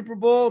in the Super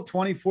Bowl,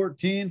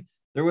 2014.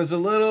 There was a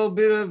little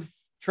bit of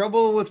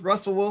trouble with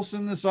Russell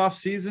Wilson this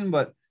offseason,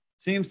 but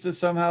seems to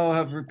somehow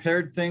have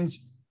repaired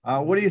things.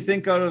 What do you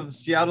think out of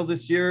Seattle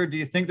this year? Do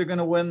you think they're going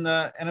to win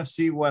the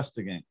NFC West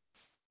again?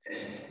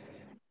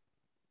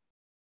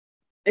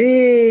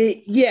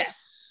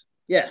 Yes.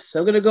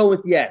 I'm going to go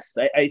with yes.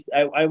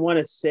 I want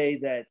to say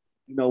that,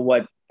 you know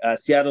what,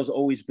 Seattle's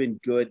always been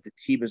good. The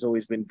team has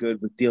always been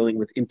good with dealing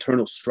with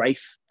internal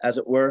strife, as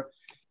it were.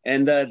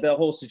 And the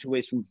whole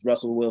situation with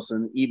Russell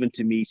Wilson, even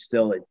to me,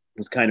 still, it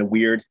was kind of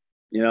weird.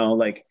 You know,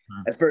 like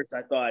at first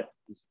I thought,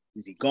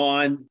 is he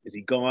gone? Is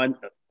he gone?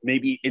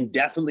 Maybe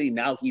indefinitely.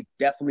 Now he's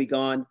definitely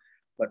gone.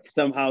 But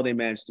somehow they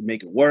managed to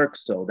make it work.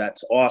 So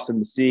that's awesome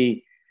to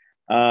see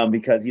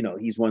because, you know,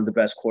 he's one of the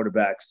best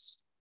quarterbacks.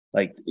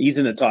 Like, he's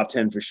in the top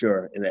 10 for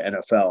sure in the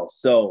NFL.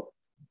 So,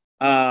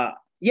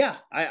 yeah,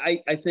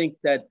 I think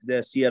that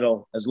the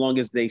Seattle, as long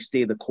as they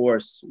stay the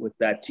course with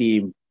that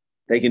team,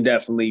 they can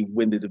definitely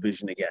win the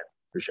division again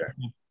for sure.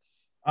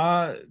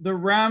 The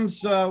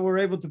Rams were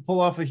able to pull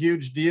off a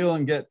huge deal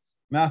and get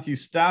Matthew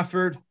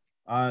Stafford.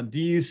 Do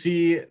you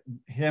see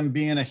him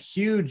being a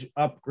huge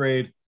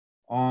upgrade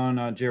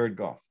on Jared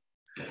Goff?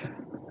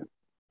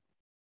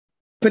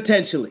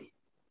 Potentially.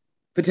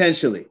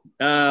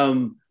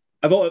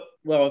 I've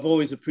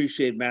always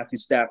appreciated Matthew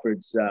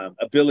Stafford's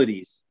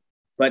abilities,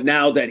 but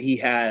now that he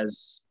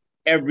has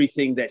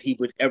everything that he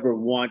would ever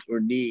want or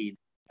need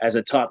as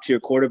a top tier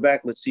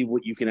quarterback, let's see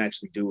what you can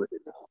actually do with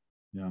it now.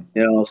 Yeah.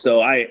 You know, so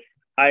I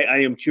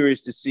am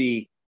curious to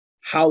see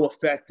how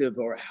effective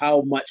or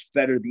how much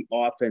better the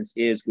offense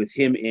is with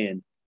him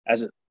in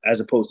as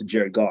opposed to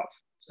Jared Goff.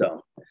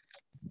 So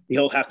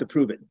he'll have to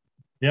prove it.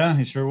 Yeah,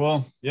 he sure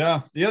will.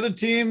 Yeah. The other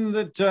team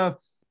that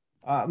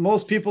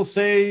most people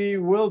say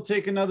will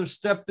take another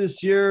step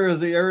this year is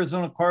the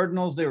Arizona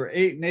Cardinals. They were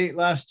 8-8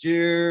 last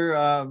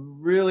year,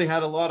 really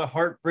had a lot of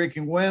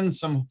heartbreaking wins,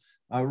 some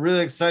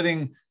really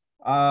exciting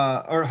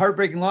or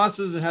heartbreaking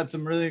losses. It had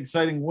some really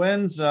exciting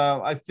wins.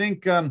 I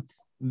think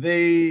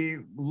they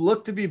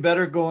look to be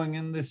better going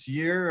in this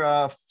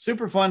year.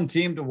 Super fun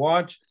team to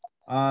watch.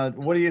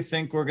 What do you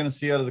think we're going to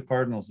see out of the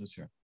Cardinals this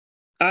year?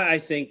 I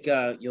think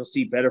you'll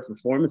see better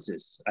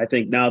performances. I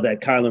think now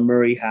that Kyler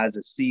Murray has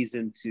a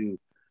season to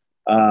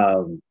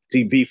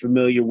be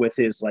familiar with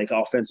his like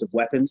offensive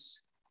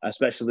weapons,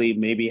 especially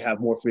maybe have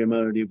more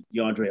familiarity with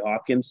DeAndre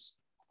Hopkins.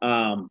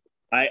 I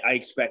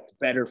expect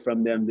better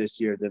from them this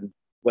year than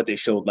what they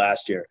showed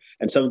last year.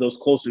 And some of those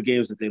closer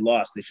games that they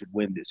lost, they should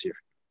win this year.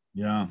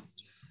 Yeah.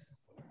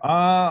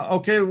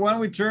 Okay, why don't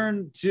we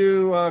turn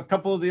to a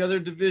couple of the other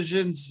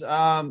divisions?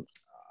 That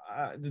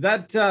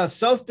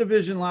South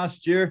Division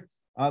last year,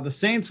 the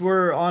Saints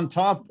were on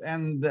top,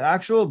 and the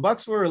actual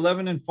Bucks were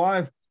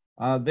 11-5.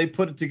 They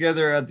put it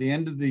together at the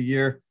end of the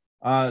year.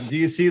 Do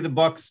you see the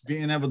Bucks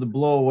being able to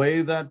blow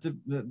away that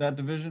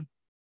division?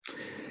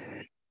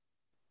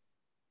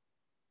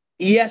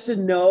 Yes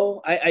and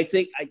no. I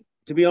think,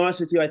 to be honest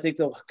with you, I think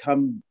they'll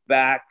come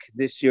back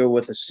this year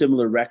with a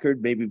similar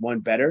record, maybe one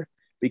better,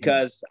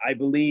 because I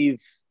believe,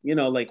 you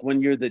know, like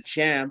when you're the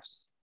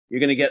champs, you're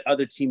going to get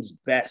other teams'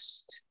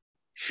 best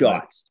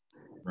shots.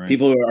 Right.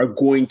 People are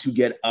going to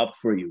get up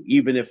for you,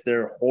 even if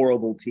they're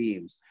horrible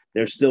teams.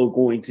 They're still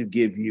going to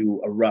give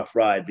you a rough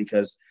ride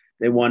because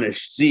they want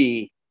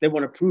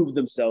to prove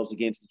themselves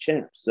against the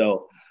champs.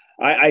 So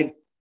I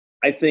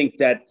think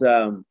that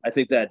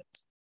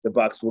the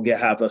Bucks will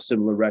have a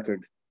similar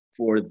record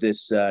for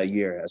this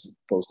year as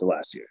opposed to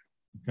last year.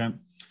 Okay.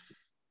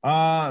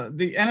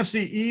 The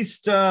NFC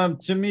East,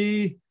 to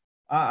me,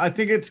 I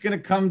think it's going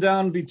to come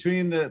down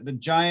between the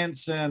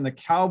Giants and the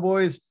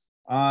Cowboys.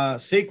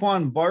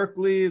 Saquon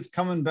Barkley is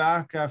coming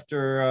back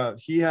after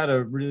he had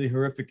a really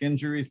horrific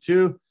injury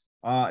too.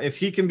 If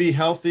he can be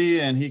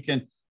healthy and he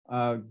can,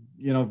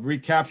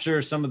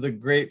 recapture some of the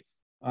great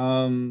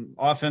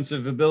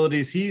offensive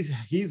abilities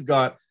he's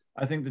got,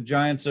 I think the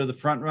Giants are the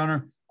front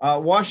runner.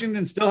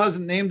 Washington still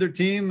hasn't named their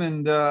team,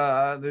 and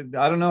I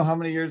don't know how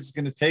many years it's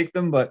going to take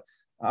them, but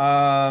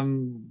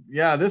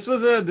this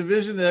was a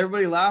division that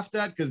everybody laughed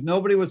at because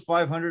nobody was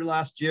 500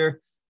 last year.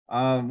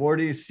 Who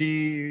do you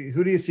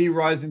see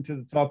rising to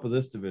the top of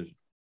this division?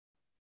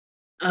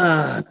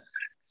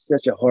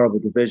 Such a horrible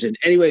division.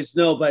 Anyways,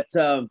 no, but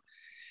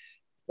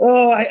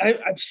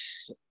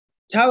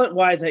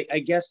talent-wise, I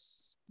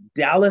guess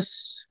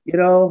Dallas.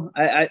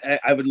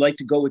 I would like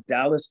to go with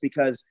Dallas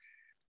because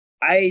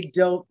I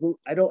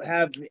don't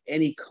have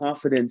any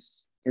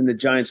confidence in the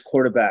Giants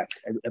quarterback.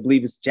 I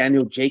believe it's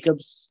Daniel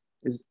Jacobs.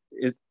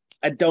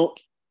 I don't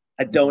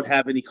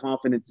have any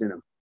confidence in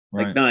him.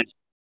 Right. Like none.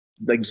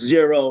 Like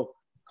zero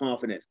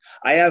confidence.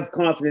 I have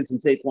confidence in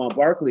Saquon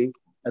Barkley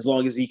as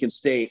long as he can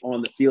stay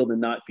on the field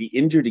and not be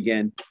injured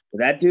again.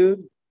 But that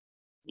dude,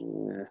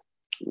 I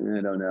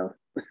don't know.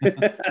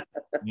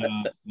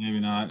 Yeah, maybe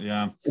not.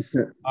 Yeah.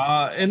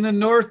 In the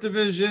North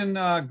Division,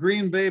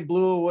 Green Bay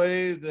blew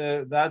away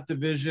that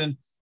division,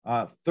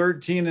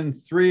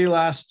 13-3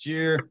 last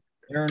year.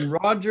 Aaron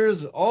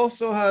Rodgers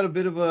also had a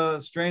bit of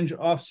a strange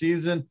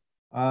offseason.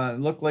 It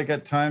looked like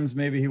at times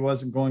maybe he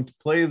wasn't going to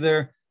play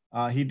there.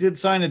 He did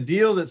sign a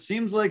deal that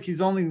seems like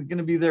he's only going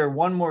to be there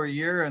one more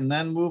year and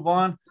then move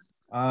on.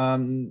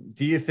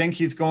 Do you think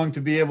he's going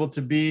to be able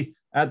to be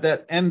at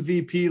that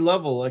MVP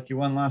level like he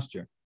won last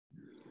year?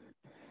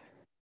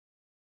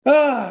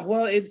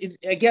 Well,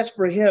 I guess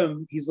for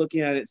him, he's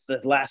looking at it's the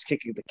last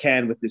kick of the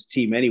can with this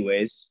team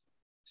anyways.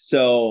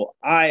 So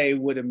I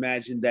would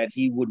imagine that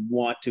he would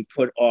want to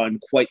put on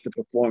quite the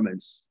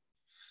performance,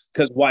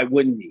 because why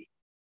wouldn't he?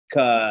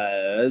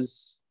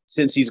 Because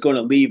since he's going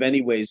to leave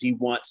anyways, he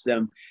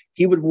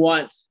would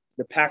want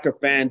the Packer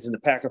fans and the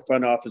Packer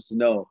front office to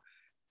know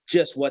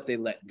just what they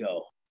let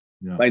go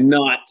by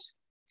not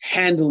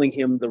handling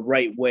him the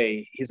right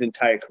way his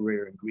entire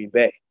career in Green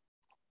Bay.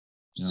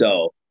 Yeah.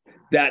 So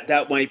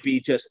that might be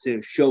just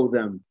to show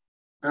them,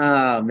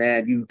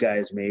 man, you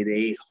guys made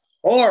a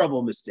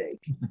horrible mistake.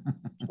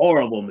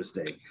 Horrible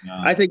mistake.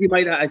 Yeah. I think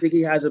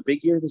he has a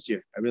big year this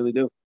year. I really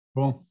do.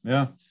 Cool.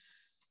 Yeah.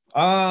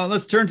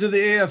 Let's turn to the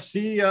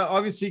AFC.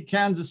 Obviously,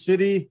 Kansas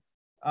City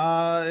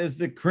is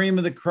the cream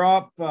of the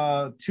crop.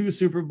 2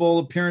 Super Bowl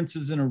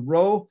appearances in a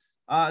row.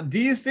 Do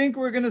you think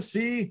we're going to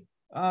see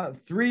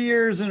 3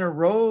 years in a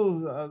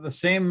row the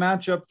same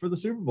matchup for the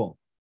Super Bowl?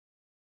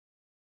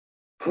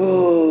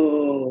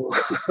 Oh,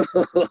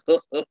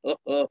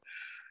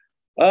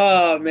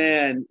 oh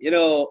man.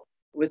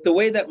 With the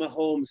way that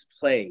Mahomes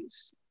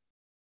plays,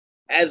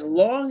 as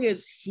long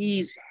as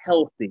he's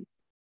healthy,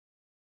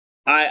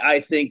 I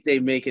think they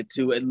make it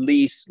to at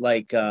least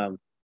like third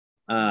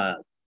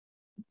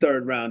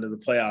round of the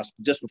playoffs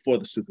just before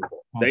the Super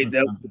Bowl.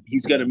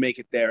 He's going to make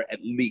it there at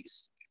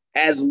least,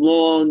 as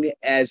long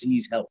as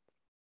he's healthy.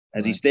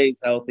 As he stays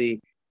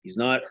healthy, he's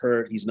not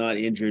hurt, he's not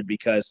injured,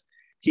 because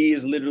he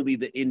is literally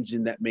the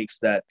engine that makes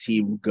that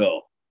team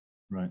go.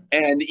 Right.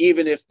 And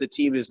even if the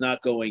team is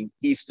not going,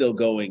 he's still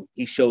going.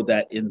 He showed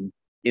that in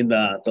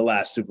the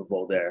last Super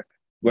Bowl there,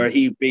 where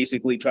he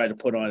basically tried to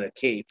put on a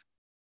cape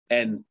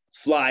and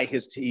fly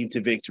his team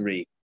to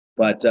victory.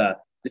 But the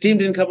team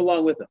didn't come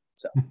along with him.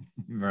 So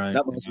right.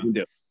 Not much you can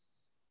do.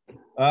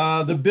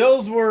 The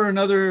Bills were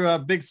another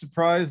big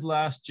surprise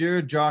last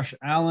year. Josh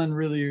Allen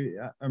really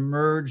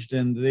emerged,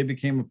 and they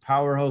became a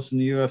powerhouse in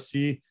the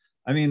UFC.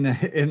 I mean,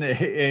 in the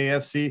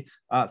AFC,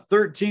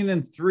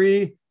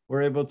 13-3,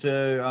 were able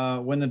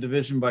to win the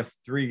division by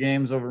 3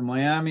 games over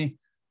Miami.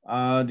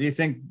 Do you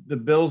think the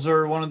Bills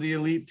are one of the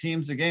elite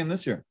teams again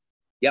this year?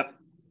 Yep,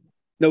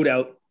 no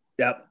doubt.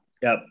 Yep.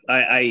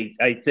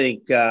 I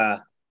think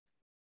the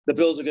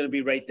Bills are going to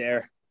be right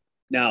there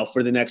now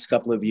for the next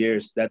couple of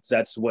years. That's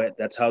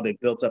how they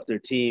built up their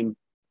team.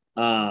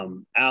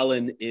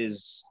 Allen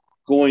is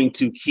going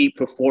to keep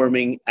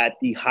performing at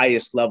the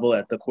highest level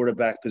at the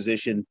quarterback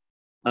position.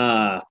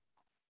 I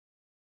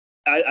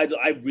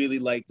really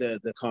like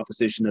the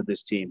composition of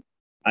this team.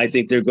 I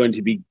think they're going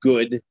to be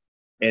good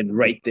and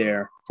right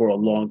there for a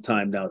long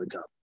time now to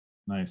come.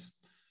 Nice.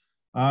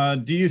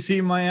 Do you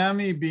see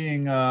Miami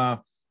being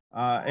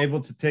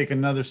able to take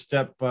another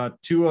step?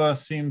 Tua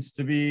seems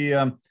to be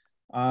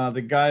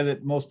the guy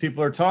that most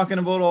people are talking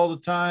about all the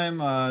time.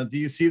 Do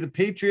you see the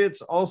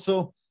Patriots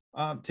also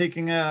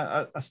taking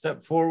a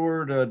step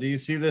forward? Do you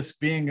see this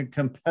being a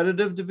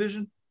competitive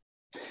division?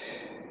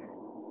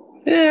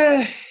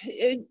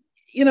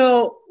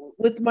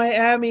 With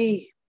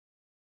Miami,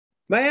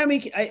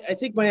 I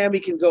think Miami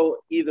can go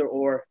either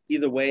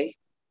way,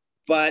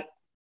 but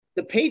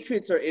the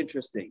Patriots are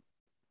interesting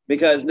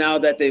because now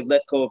that they've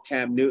let go of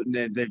Cam Newton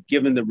and they've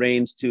given the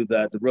reins to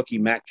the rookie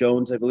Mac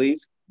Jones, I believe.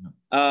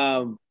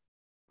 I'm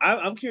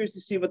curious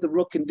to see what the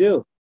Rook can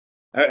do.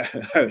 Are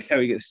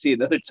we going to see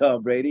another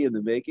Tom Brady in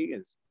the making?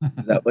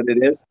 Is that what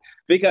it is?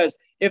 Because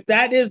if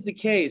that is the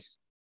case,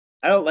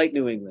 I don't like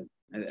New England.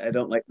 I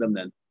don't like them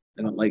then.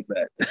 I don't like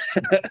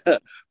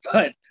that.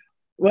 But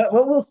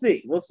we'll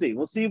see. We'll see.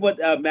 We'll see what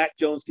Mac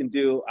Jones can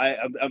do.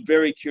 I'm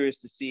very curious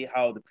to see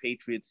how the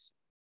Patriots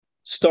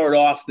start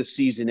off the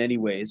season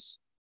anyways,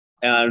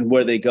 and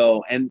where they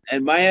go. And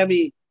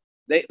Miami,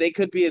 they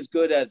could be as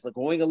good as like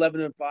going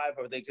 11-5,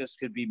 or they just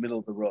could be middle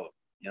of the road,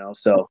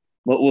 so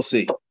we'll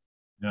see.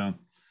 Yeah.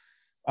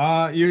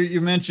 You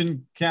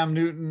mentioned Cam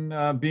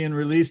Newton being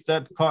released.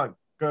 That caught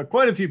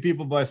quite a few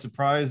people by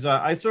surprise.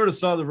 I sort of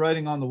saw the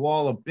writing on the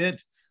wall a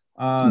bit.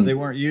 They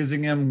weren't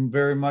using him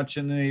very much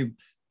in the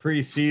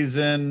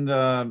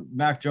preseason.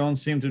 Mac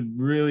Jones seemed to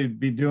really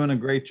be doing a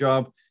great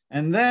job.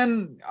 And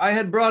then I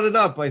had brought it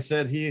up. I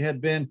said he had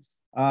been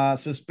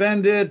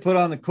suspended, put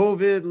on the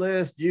COVID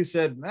list. You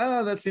said,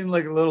 that seemed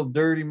like a little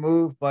dirty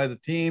move by the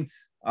team.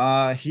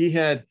 He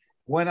had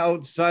went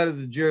outside of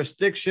the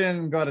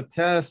jurisdiction, got a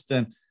test,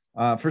 and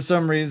for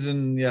some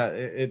reason,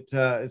 it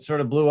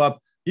sort of blew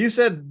up. You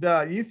said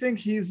you think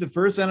he's the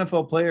first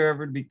NFL player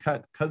ever to be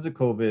cut because of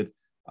COVID.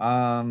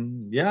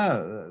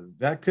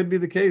 That could be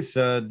the case.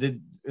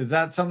 Is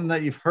that something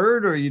that you've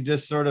heard, or you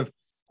just sort of,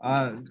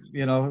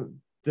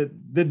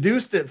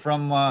 deduced it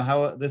from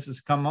how this has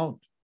come out?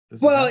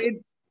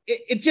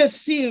 It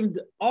just seemed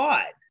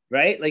odd,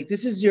 right? Like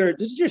this is your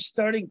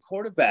starting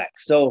quarterback,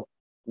 so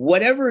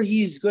whatever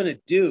he's going to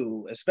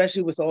do,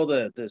 especially with all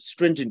the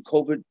stringent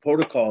COVID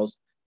protocols,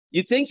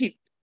 you'd think he'd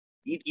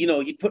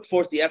put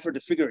forth the effort to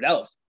figure it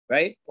out,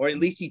 right? Or at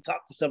least he'd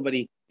talk to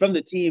somebody from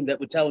the team that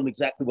would tell him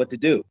exactly what to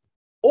do.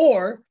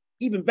 Or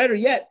even better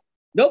yet,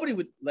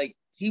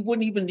 he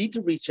wouldn't even need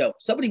to reach out.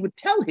 Somebody would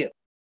tell him.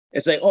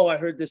 It's like, I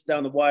heard this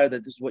down the wire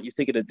that this is what you're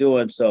thinking of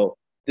doing. So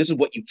this is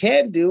what you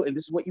can do, and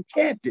this is what you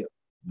can't do.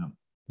 No.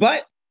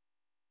 But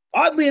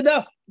oddly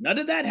enough, none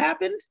of that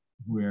happened.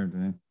 Weird,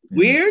 eh? Yeah.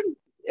 Weird?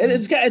 And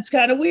it's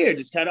kind of weird.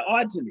 It's kind of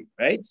odd to me,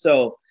 right?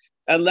 So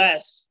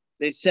unless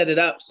they set it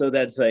up so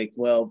that's like,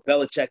 well,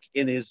 Belichick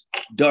in his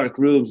dark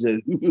room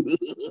says,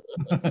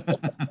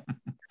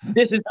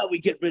 this is how we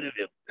get rid of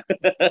him,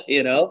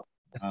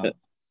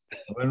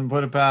 Wouldn't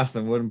put it past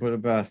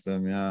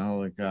them. Yeah,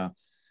 holy cow.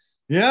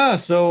 Yeah,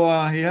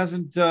 so he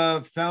hasn't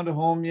found a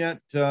home yet.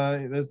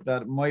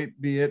 That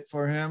might be it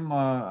for him.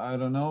 I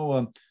don't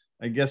know.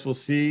 I guess we'll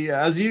see.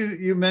 As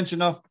you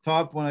mentioned off the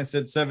top when I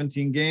said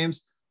 17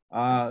 games,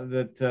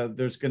 that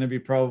there's going to be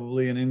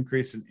probably an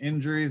increase in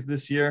injuries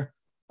this year.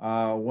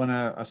 When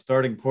a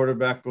starting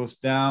quarterback goes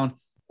down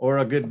or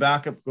a good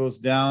backup goes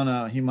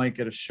down, he might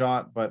get a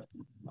shot. But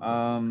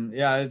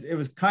it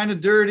was kind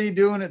of dirty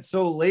doing it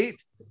so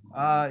late.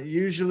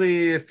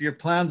 Usually if your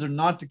plans are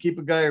not to keep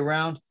a guy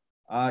around,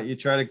 you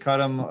try to cut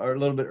him a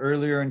little bit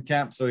earlier in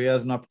camp so he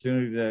has an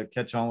opportunity to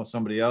catch on with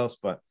somebody else.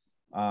 But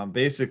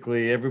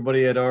basically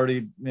everybody had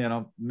already,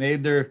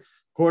 made their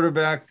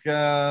quarterback,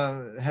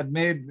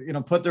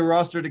 put their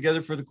roster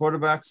together for the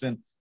quarterbacks, and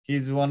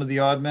he's one of the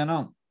odd men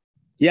out.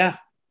 Yeah.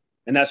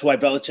 And that's why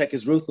Belichick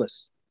is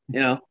ruthless.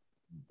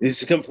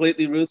 He's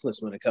completely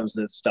ruthless when it comes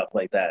to stuff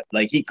like that.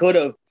 Like he could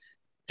have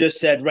just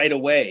said right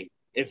away,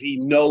 if he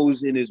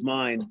knows in his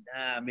mind,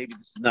 maybe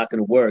this is not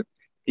going to work,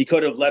 he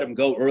could have let him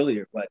go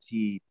earlier, but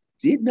he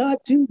did not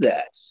do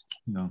that.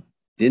 No,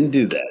 didn't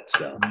do that.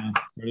 So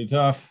pretty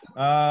tough.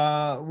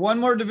 One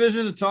more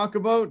division to talk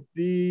about,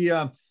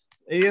 the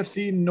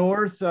AFC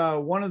North,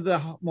 one of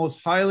the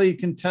most highly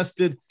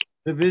contested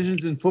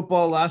divisions in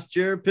football last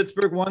year.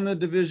 Pittsburgh won the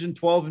division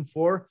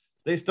 12-4.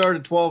 They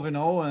started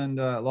 12-0 and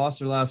lost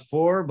their last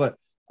four, but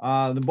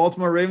the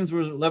Baltimore Ravens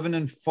were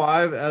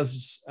 11-5,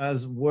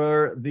 as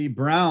were the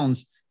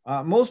Browns.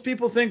 Most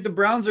people think the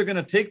Browns are going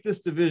to take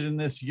this division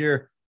this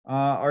year.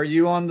 Are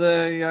you on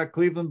the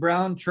Cleveland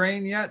Brown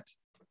train yet?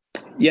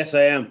 Yes,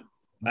 I am.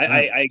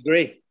 Okay.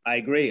 I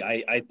agree.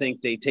 I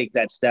think they take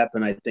that step,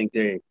 and I think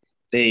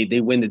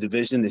they win the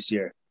division this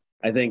year.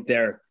 I think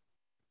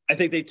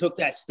they took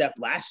that step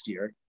last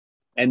year,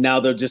 and now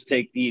they'll just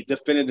take the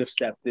definitive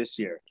step this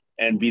year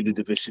and be the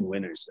division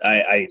winners.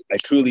 I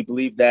truly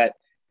believe that,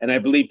 and I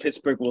believe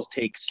Pittsburgh will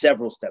take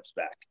several steps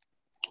back.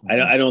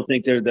 Mm-hmm. I don't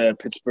think they're the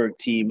Pittsburgh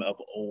team of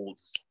old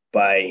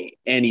by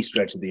any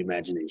stretch of the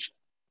imagination.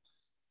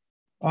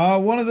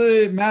 One of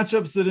the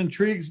matchups that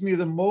intrigues me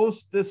the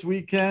most this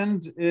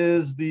weekend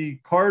is the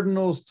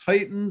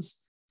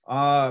Cardinals-Titans.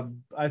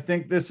 I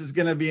think this is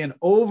going to be an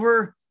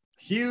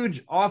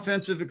huge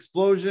offensive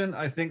explosion.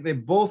 I think they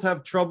both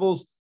have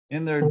troubles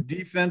in their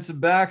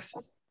defensive backs,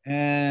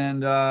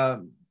 and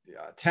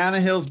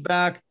Tannehill's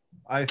back.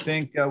 I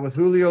think with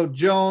Julio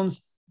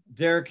Jones,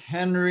 Derrick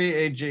Henry,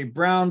 A.J.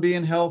 Brown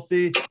being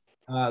healthy,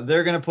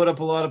 they're going to put up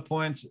a lot of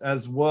points,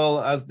 as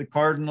well as the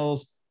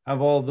Cardinals have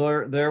all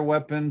their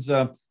weapons.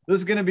 This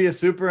is going to be a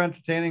super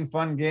entertaining,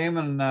 fun game,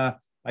 and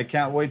I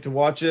can't wait to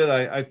watch it.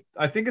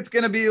 I think it's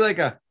going to be like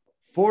a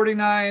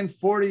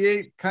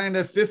 49-48 kind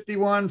of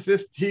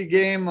 51-50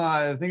 game.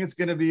 I think it's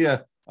going to be an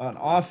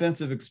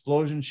offensive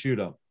explosion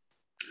shootout.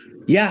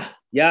 Yeah,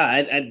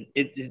 and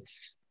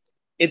it's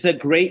a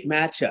great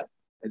matchup.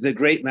 It's a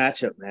great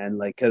matchup, man.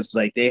 Like, because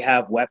like they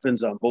have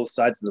weapons on both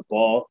sides of the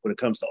ball when it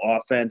comes to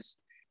offense,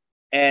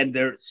 and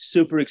they're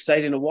super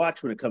exciting to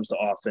watch when it comes to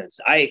offense.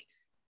 I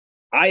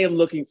am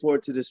looking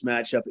forward to this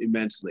matchup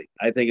immensely.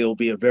 I think it will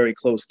be a very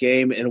close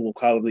game, and it will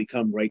probably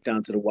come right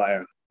down to the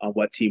wire on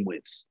what team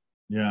wins.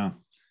 Yeah.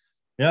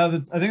 Yeah,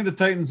 I think the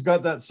Titans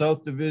got that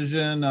South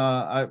Division.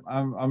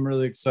 I'm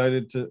really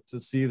excited to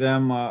see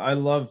them. I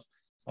love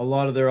a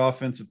lot of their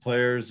offensive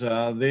players.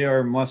 They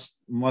are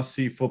must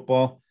see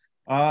football.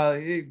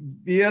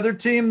 The other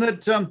team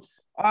that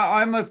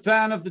I'm a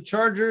fan of, the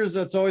Chargers.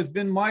 That's always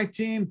been my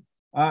team.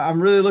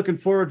 I'm really looking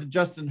forward to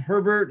Justin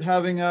Herbert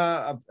having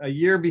a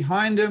year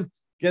behind him,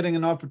 getting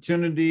an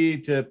opportunity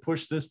to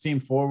push this team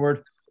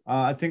forward.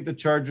 I think the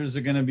Chargers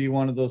are going to be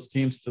one of those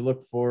teams to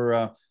look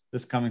for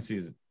this coming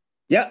season.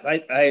 Yeah,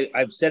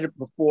 I've said it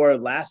before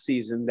last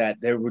season that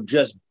they were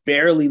just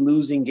barely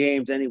losing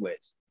games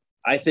anyways.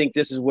 I think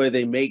this is where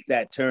they make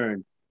that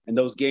turn. And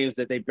those games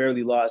that they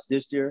barely lost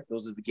this year,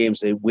 those are the games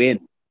they win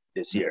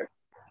this year.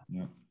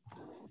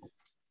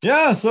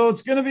 Yeah, so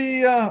it's going to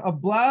be a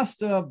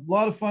blast, a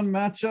lot of fun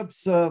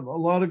matchups, a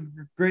lot of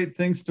great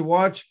things to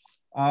watch.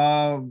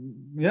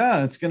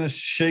 Yeah, it's going to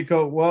shake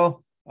out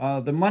well.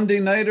 The Monday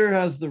nighter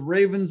has the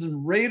Ravens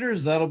and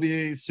Raiders. That'll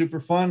be super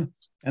fun.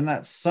 And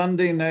that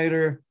Sunday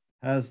nighter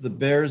has the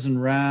Bears and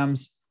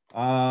Rams.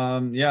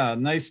 Yeah,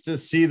 nice to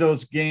see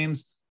those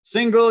games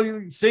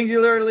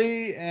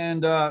singularly,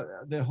 and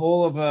the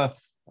whole of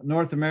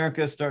North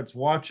America starts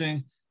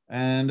watching.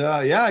 And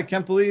yeah, I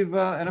can't believe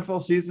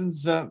NFL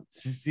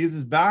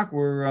season's back.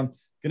 We're going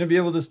to be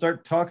able to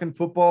start talking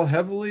football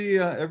heavily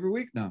every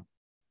week now.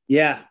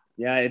 Yeah,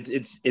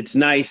 it's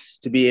nice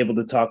to be able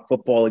to talk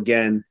football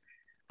again.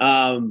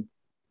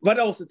 But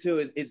also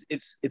too,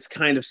 it's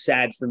kind of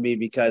sad for me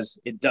because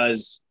it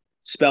does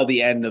spell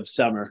the end of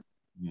summer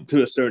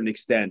to a certain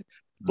extent.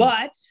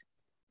 But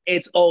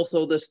it's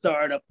also the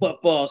start of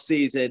football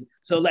season.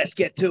 So let's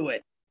get to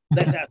it.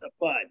 Let's have some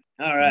fun.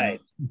 All right.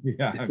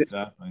 Yeah,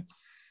 exactly.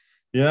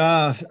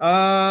 Yeah.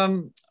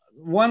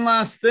 One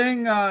last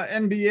thing,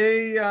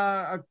 NBA,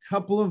 a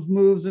couple of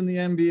moves in the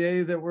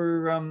NBA that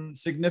were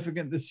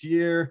significant this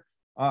year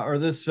or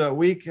this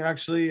week,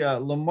 actually.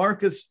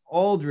 LaMarcus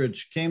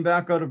Aldridge came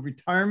back out of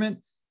retirement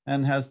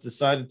and has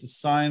decided to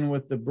sign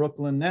with the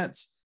Brooklyn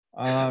Nets.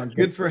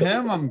 Good for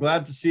him. I'm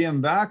glad to see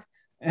him back.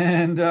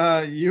 And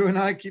you and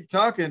I keep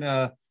talking.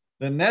 The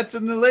Nets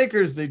and the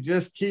Lakers, they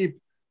just keep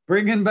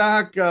bringing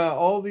back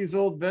all these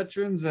old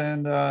veterans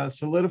and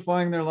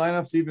solidifying their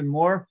lineups even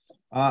more.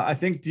 I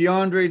think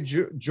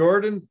DeAndre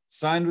Jordan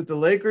signed with the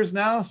Lakers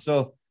now.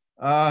 So,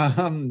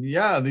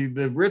 yeah,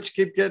 the rich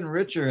keep getting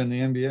richer in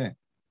the NBA.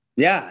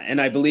 Yeah, and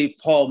I believe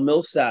Paul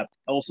Millsap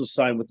also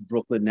signed with the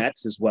Brooklyn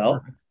Nets as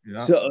well.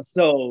 Yeah.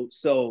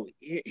 So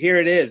here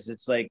it is.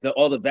 It's like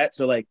all the vets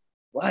are like,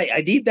 "Why?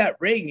 I need that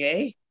ring,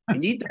 eh? I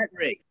need that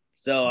ring."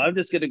 So I'm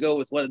just going to go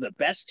with one of the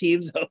best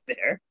teams out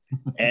there,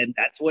 and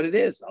that's what it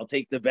is. I'll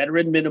take the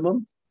veteran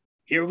minimum.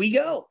 Here we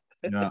go.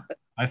 Yeah,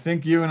 I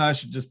think you and I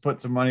should just put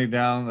some money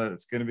down that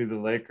it's going to be the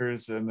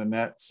Lakers and the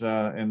Nets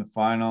in the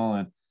final,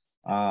 and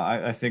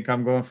I think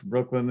I'm going for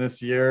Brooklyn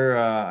this year.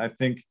 I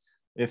think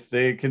if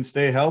they can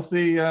stay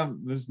healthy,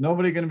 there's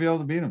nobody going to be able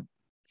to beat them.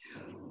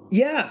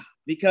 Yeah,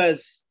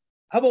 because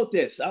how about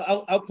this?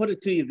 I'll put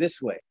it to you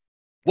this way.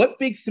 What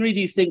big three do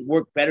you think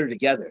work better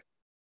together?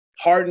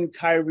 Harden,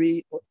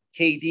 Kyrie,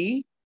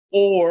 KD,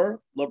 or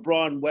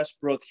LeBron,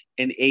 Westbrook,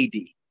 and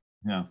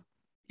AD?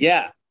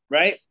 Yeah,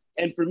 right?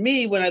 And for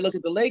me, when I look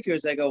at the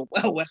Lakers, I go,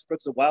 well,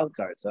 Westbrook's a wild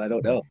card, so I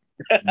don't know.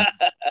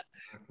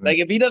 Like,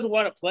 if he doesn't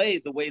want to play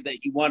the way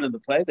that you want him to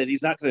play, then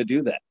he's not going to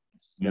do that.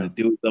 He's going to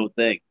do his own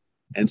thing.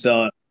 And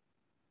so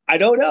I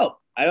don't know.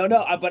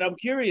 But I'm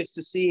curious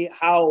to see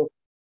how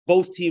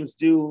both teams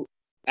do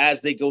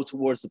as they go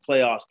towards the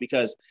playoffs,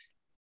 because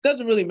it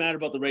doesn't really matter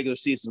about the regular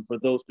season for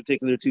those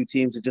particular two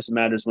teams. It just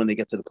matters when they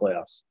get to the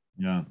playoffs.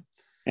 Yeah.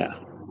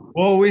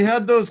 Well, we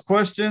had those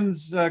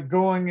questions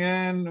going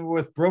in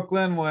with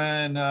Brooklyn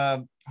when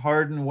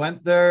Harden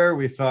went there.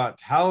 We thought,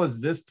 how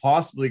is this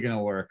possibly going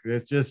to work?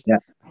 It's just,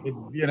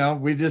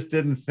 we just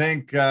didn't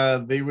think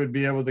they would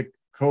be able to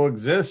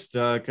coexist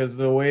because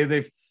the way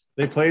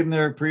they played in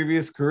their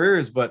previous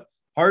careers. But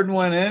Harden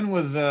went in,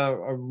 was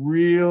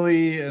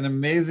really an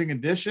amazing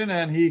addition,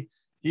 and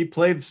he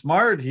played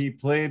smart. He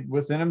played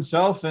within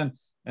himself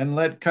and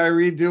let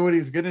Kyrie do what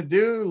he's going to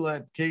do,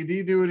 let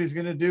KD do what he's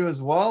going to do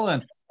as well.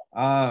 And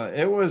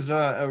it was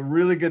a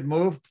really good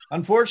move.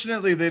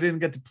 Unfortunately, they didn't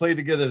get to play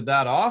together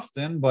that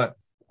often, but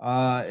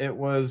it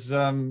was,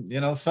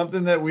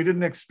 something that we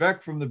didn't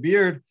expect from the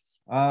Beard.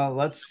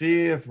 Let's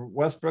see if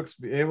Westbrook's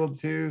be able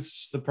to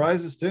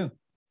surprise us too.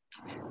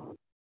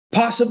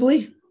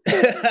 Possibly.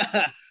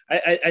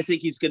 I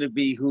think he's going to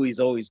be who he's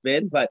always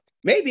been, but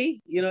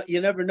maybe,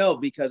 you never know,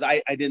 because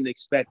I didn't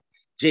expect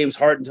James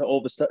Harden to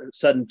all of a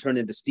sudden turn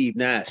into Steve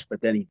Nash,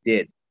 but then he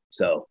did.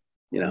 So,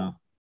 Yeah,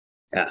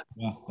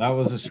 that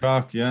was a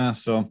shock. Yeah.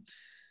 So,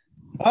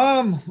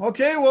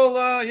 Okay,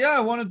 well, yeah,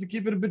 I wanted to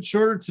keep it a bit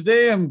shorter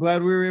today. I'm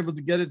glad we were able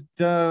to get it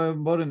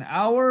about an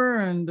hour.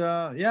 And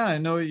yeah, I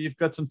know you've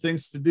got some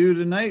things to do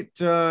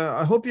tonight.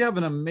 I hope you have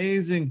an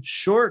amazing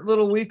short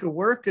little week of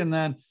work and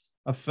then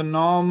a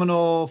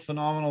phenomenal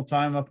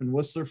time up in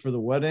Whistler for the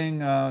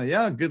wedding.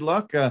 Yeah, good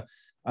luck.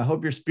 I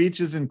hope your speech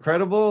is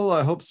incredible.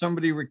 I hope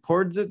somebody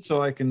records it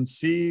so I can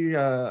see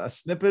a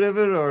snippet of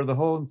it or the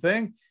whole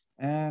thing.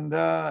 And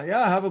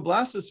yeah, have a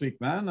blast this week,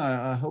 man.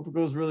 I hope it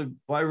goes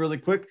really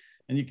quick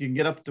and you can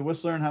get up to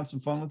Whistler and have some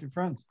fun with your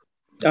friends.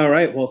 All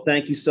right. Well,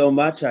 thank you so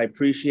much. I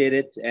appreciate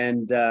it.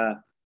 And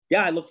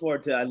yeah, I look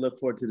forward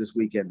to this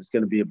weekend. It's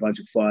going to be a bunch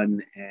of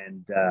fun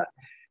and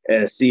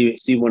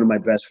see one of my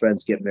best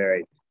friends get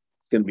married.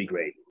 It's going to be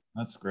great.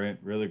 That's great.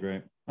 Really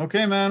great.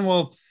 Okay, man.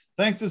 Well,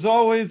 thanks as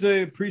always. I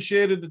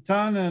appreciate it a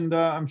ton. And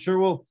I'm sure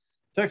we'll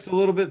text a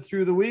little bit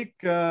through the week.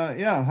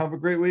 Yeah. Have a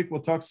great week.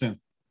 We'll talk soon.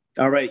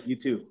 All right. You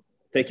too.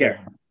 Take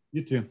care.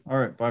 You too. All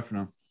right. Bye for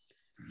now.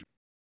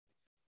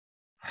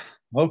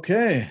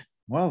 Okay.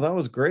 Well, that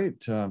was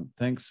great.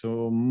 Thanks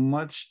so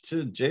much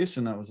to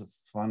Jason. That was a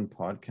fun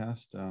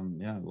podcast.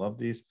 Yeah, I love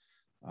these.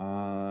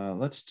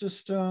 Let's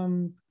just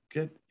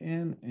get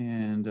in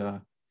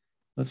and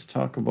let's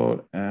talk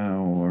about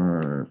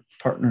our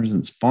partners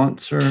and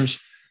sponsors.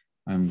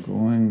 I'm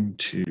going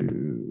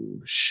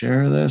to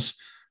share this.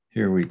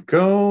 Here we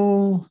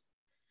go.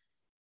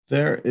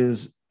 There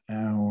is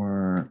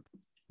our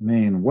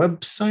main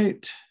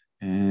website.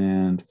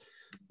 And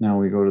now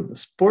we go to the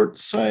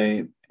sports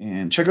site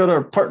and check out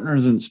our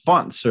partners and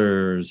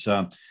sponsors.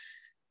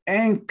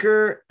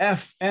 Anchor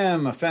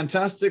FM, a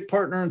fantastic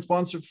partner and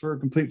sponsor for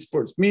Complete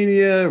Sports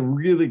Media,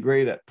 really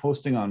great at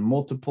posting on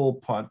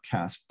multiple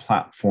podcast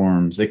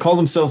platforms. They call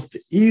themselves the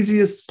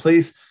easiest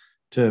place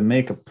to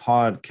make a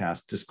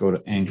podcast. Just go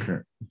to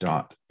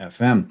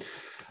anchor.fm.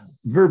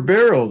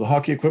 Verbero, the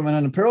hockey equipment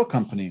and apparel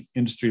company,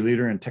 industry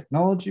leader in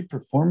technology,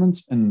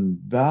 performance, and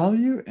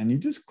value. And you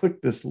just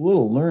click this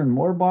little learn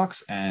more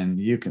box and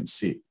you can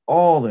see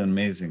all the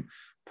amazing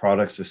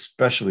products,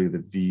 especially the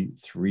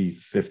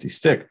V350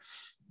 stick.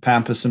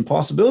 Pampas and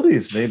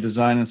Possibilities. They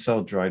design and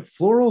sell dried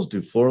florals,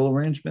 do floral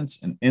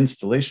arrangements and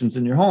installations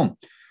in your home.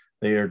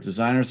 They are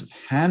designers of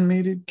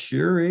handmade,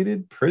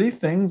 curated, pretty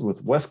things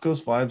with West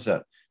Coast vibes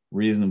at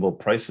reasonable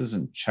prices,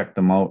 and check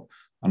them out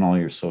on all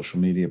your social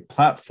media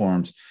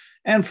platforms.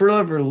 And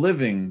Forever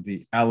Living,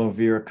 the aloe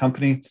vera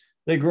company.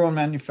 They grow and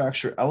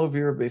manufacture aloe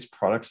vera-based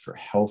products for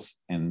health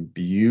and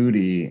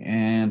beauty.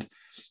 And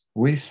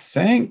we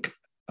thank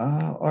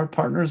our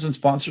partners and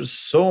sponsors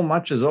so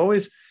much as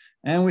always.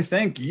 And we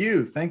thank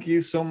you. Thank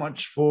you so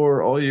much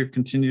for all your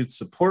continued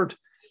support.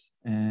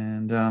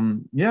 And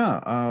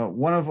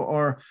one of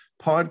our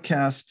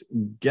podcast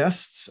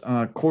guests,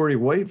 Corey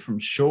White from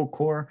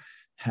Showcore,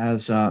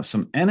 has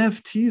some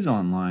NFTs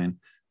online.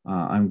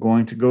 I'm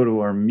going to go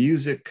to our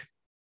music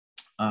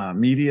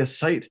media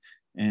site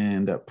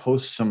and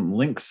post some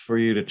links for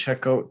you to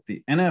check out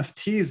the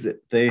NFTs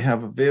that they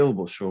have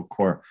available,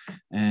 Showcore.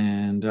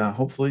 And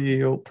hopefully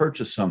you'll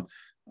purchase some.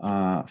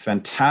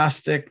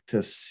 Fantastic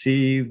to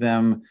see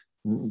them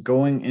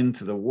going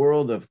into the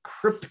world of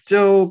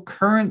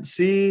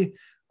cryptocurrency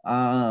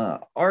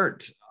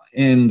art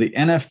in the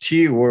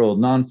NFT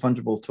world,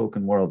 non-fungible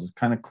token world. It's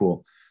kind of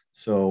cool.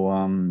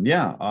 So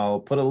yeah,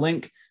 I'll put a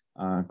link.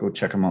 Go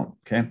check them out.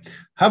 Okay.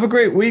 Have a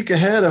great week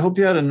ahead. I hope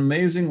you had an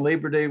amazing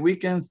Labor Day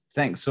weekend.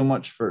 Thanks so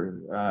much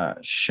for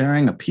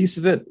sharing a piece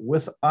of it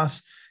with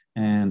us.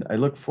 And I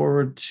look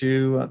forward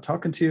to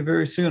talking to you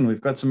very soon. We've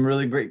got some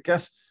really great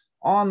guests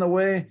on the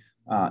way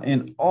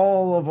in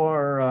all of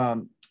our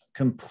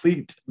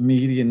Complete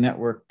Media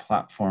Network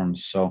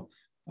platforms. So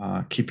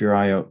keep your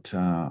eye out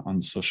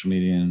on social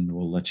media and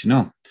we'll let you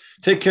know.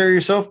 Take care of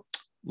yourself.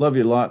 Love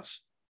you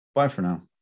lots. Bye for now.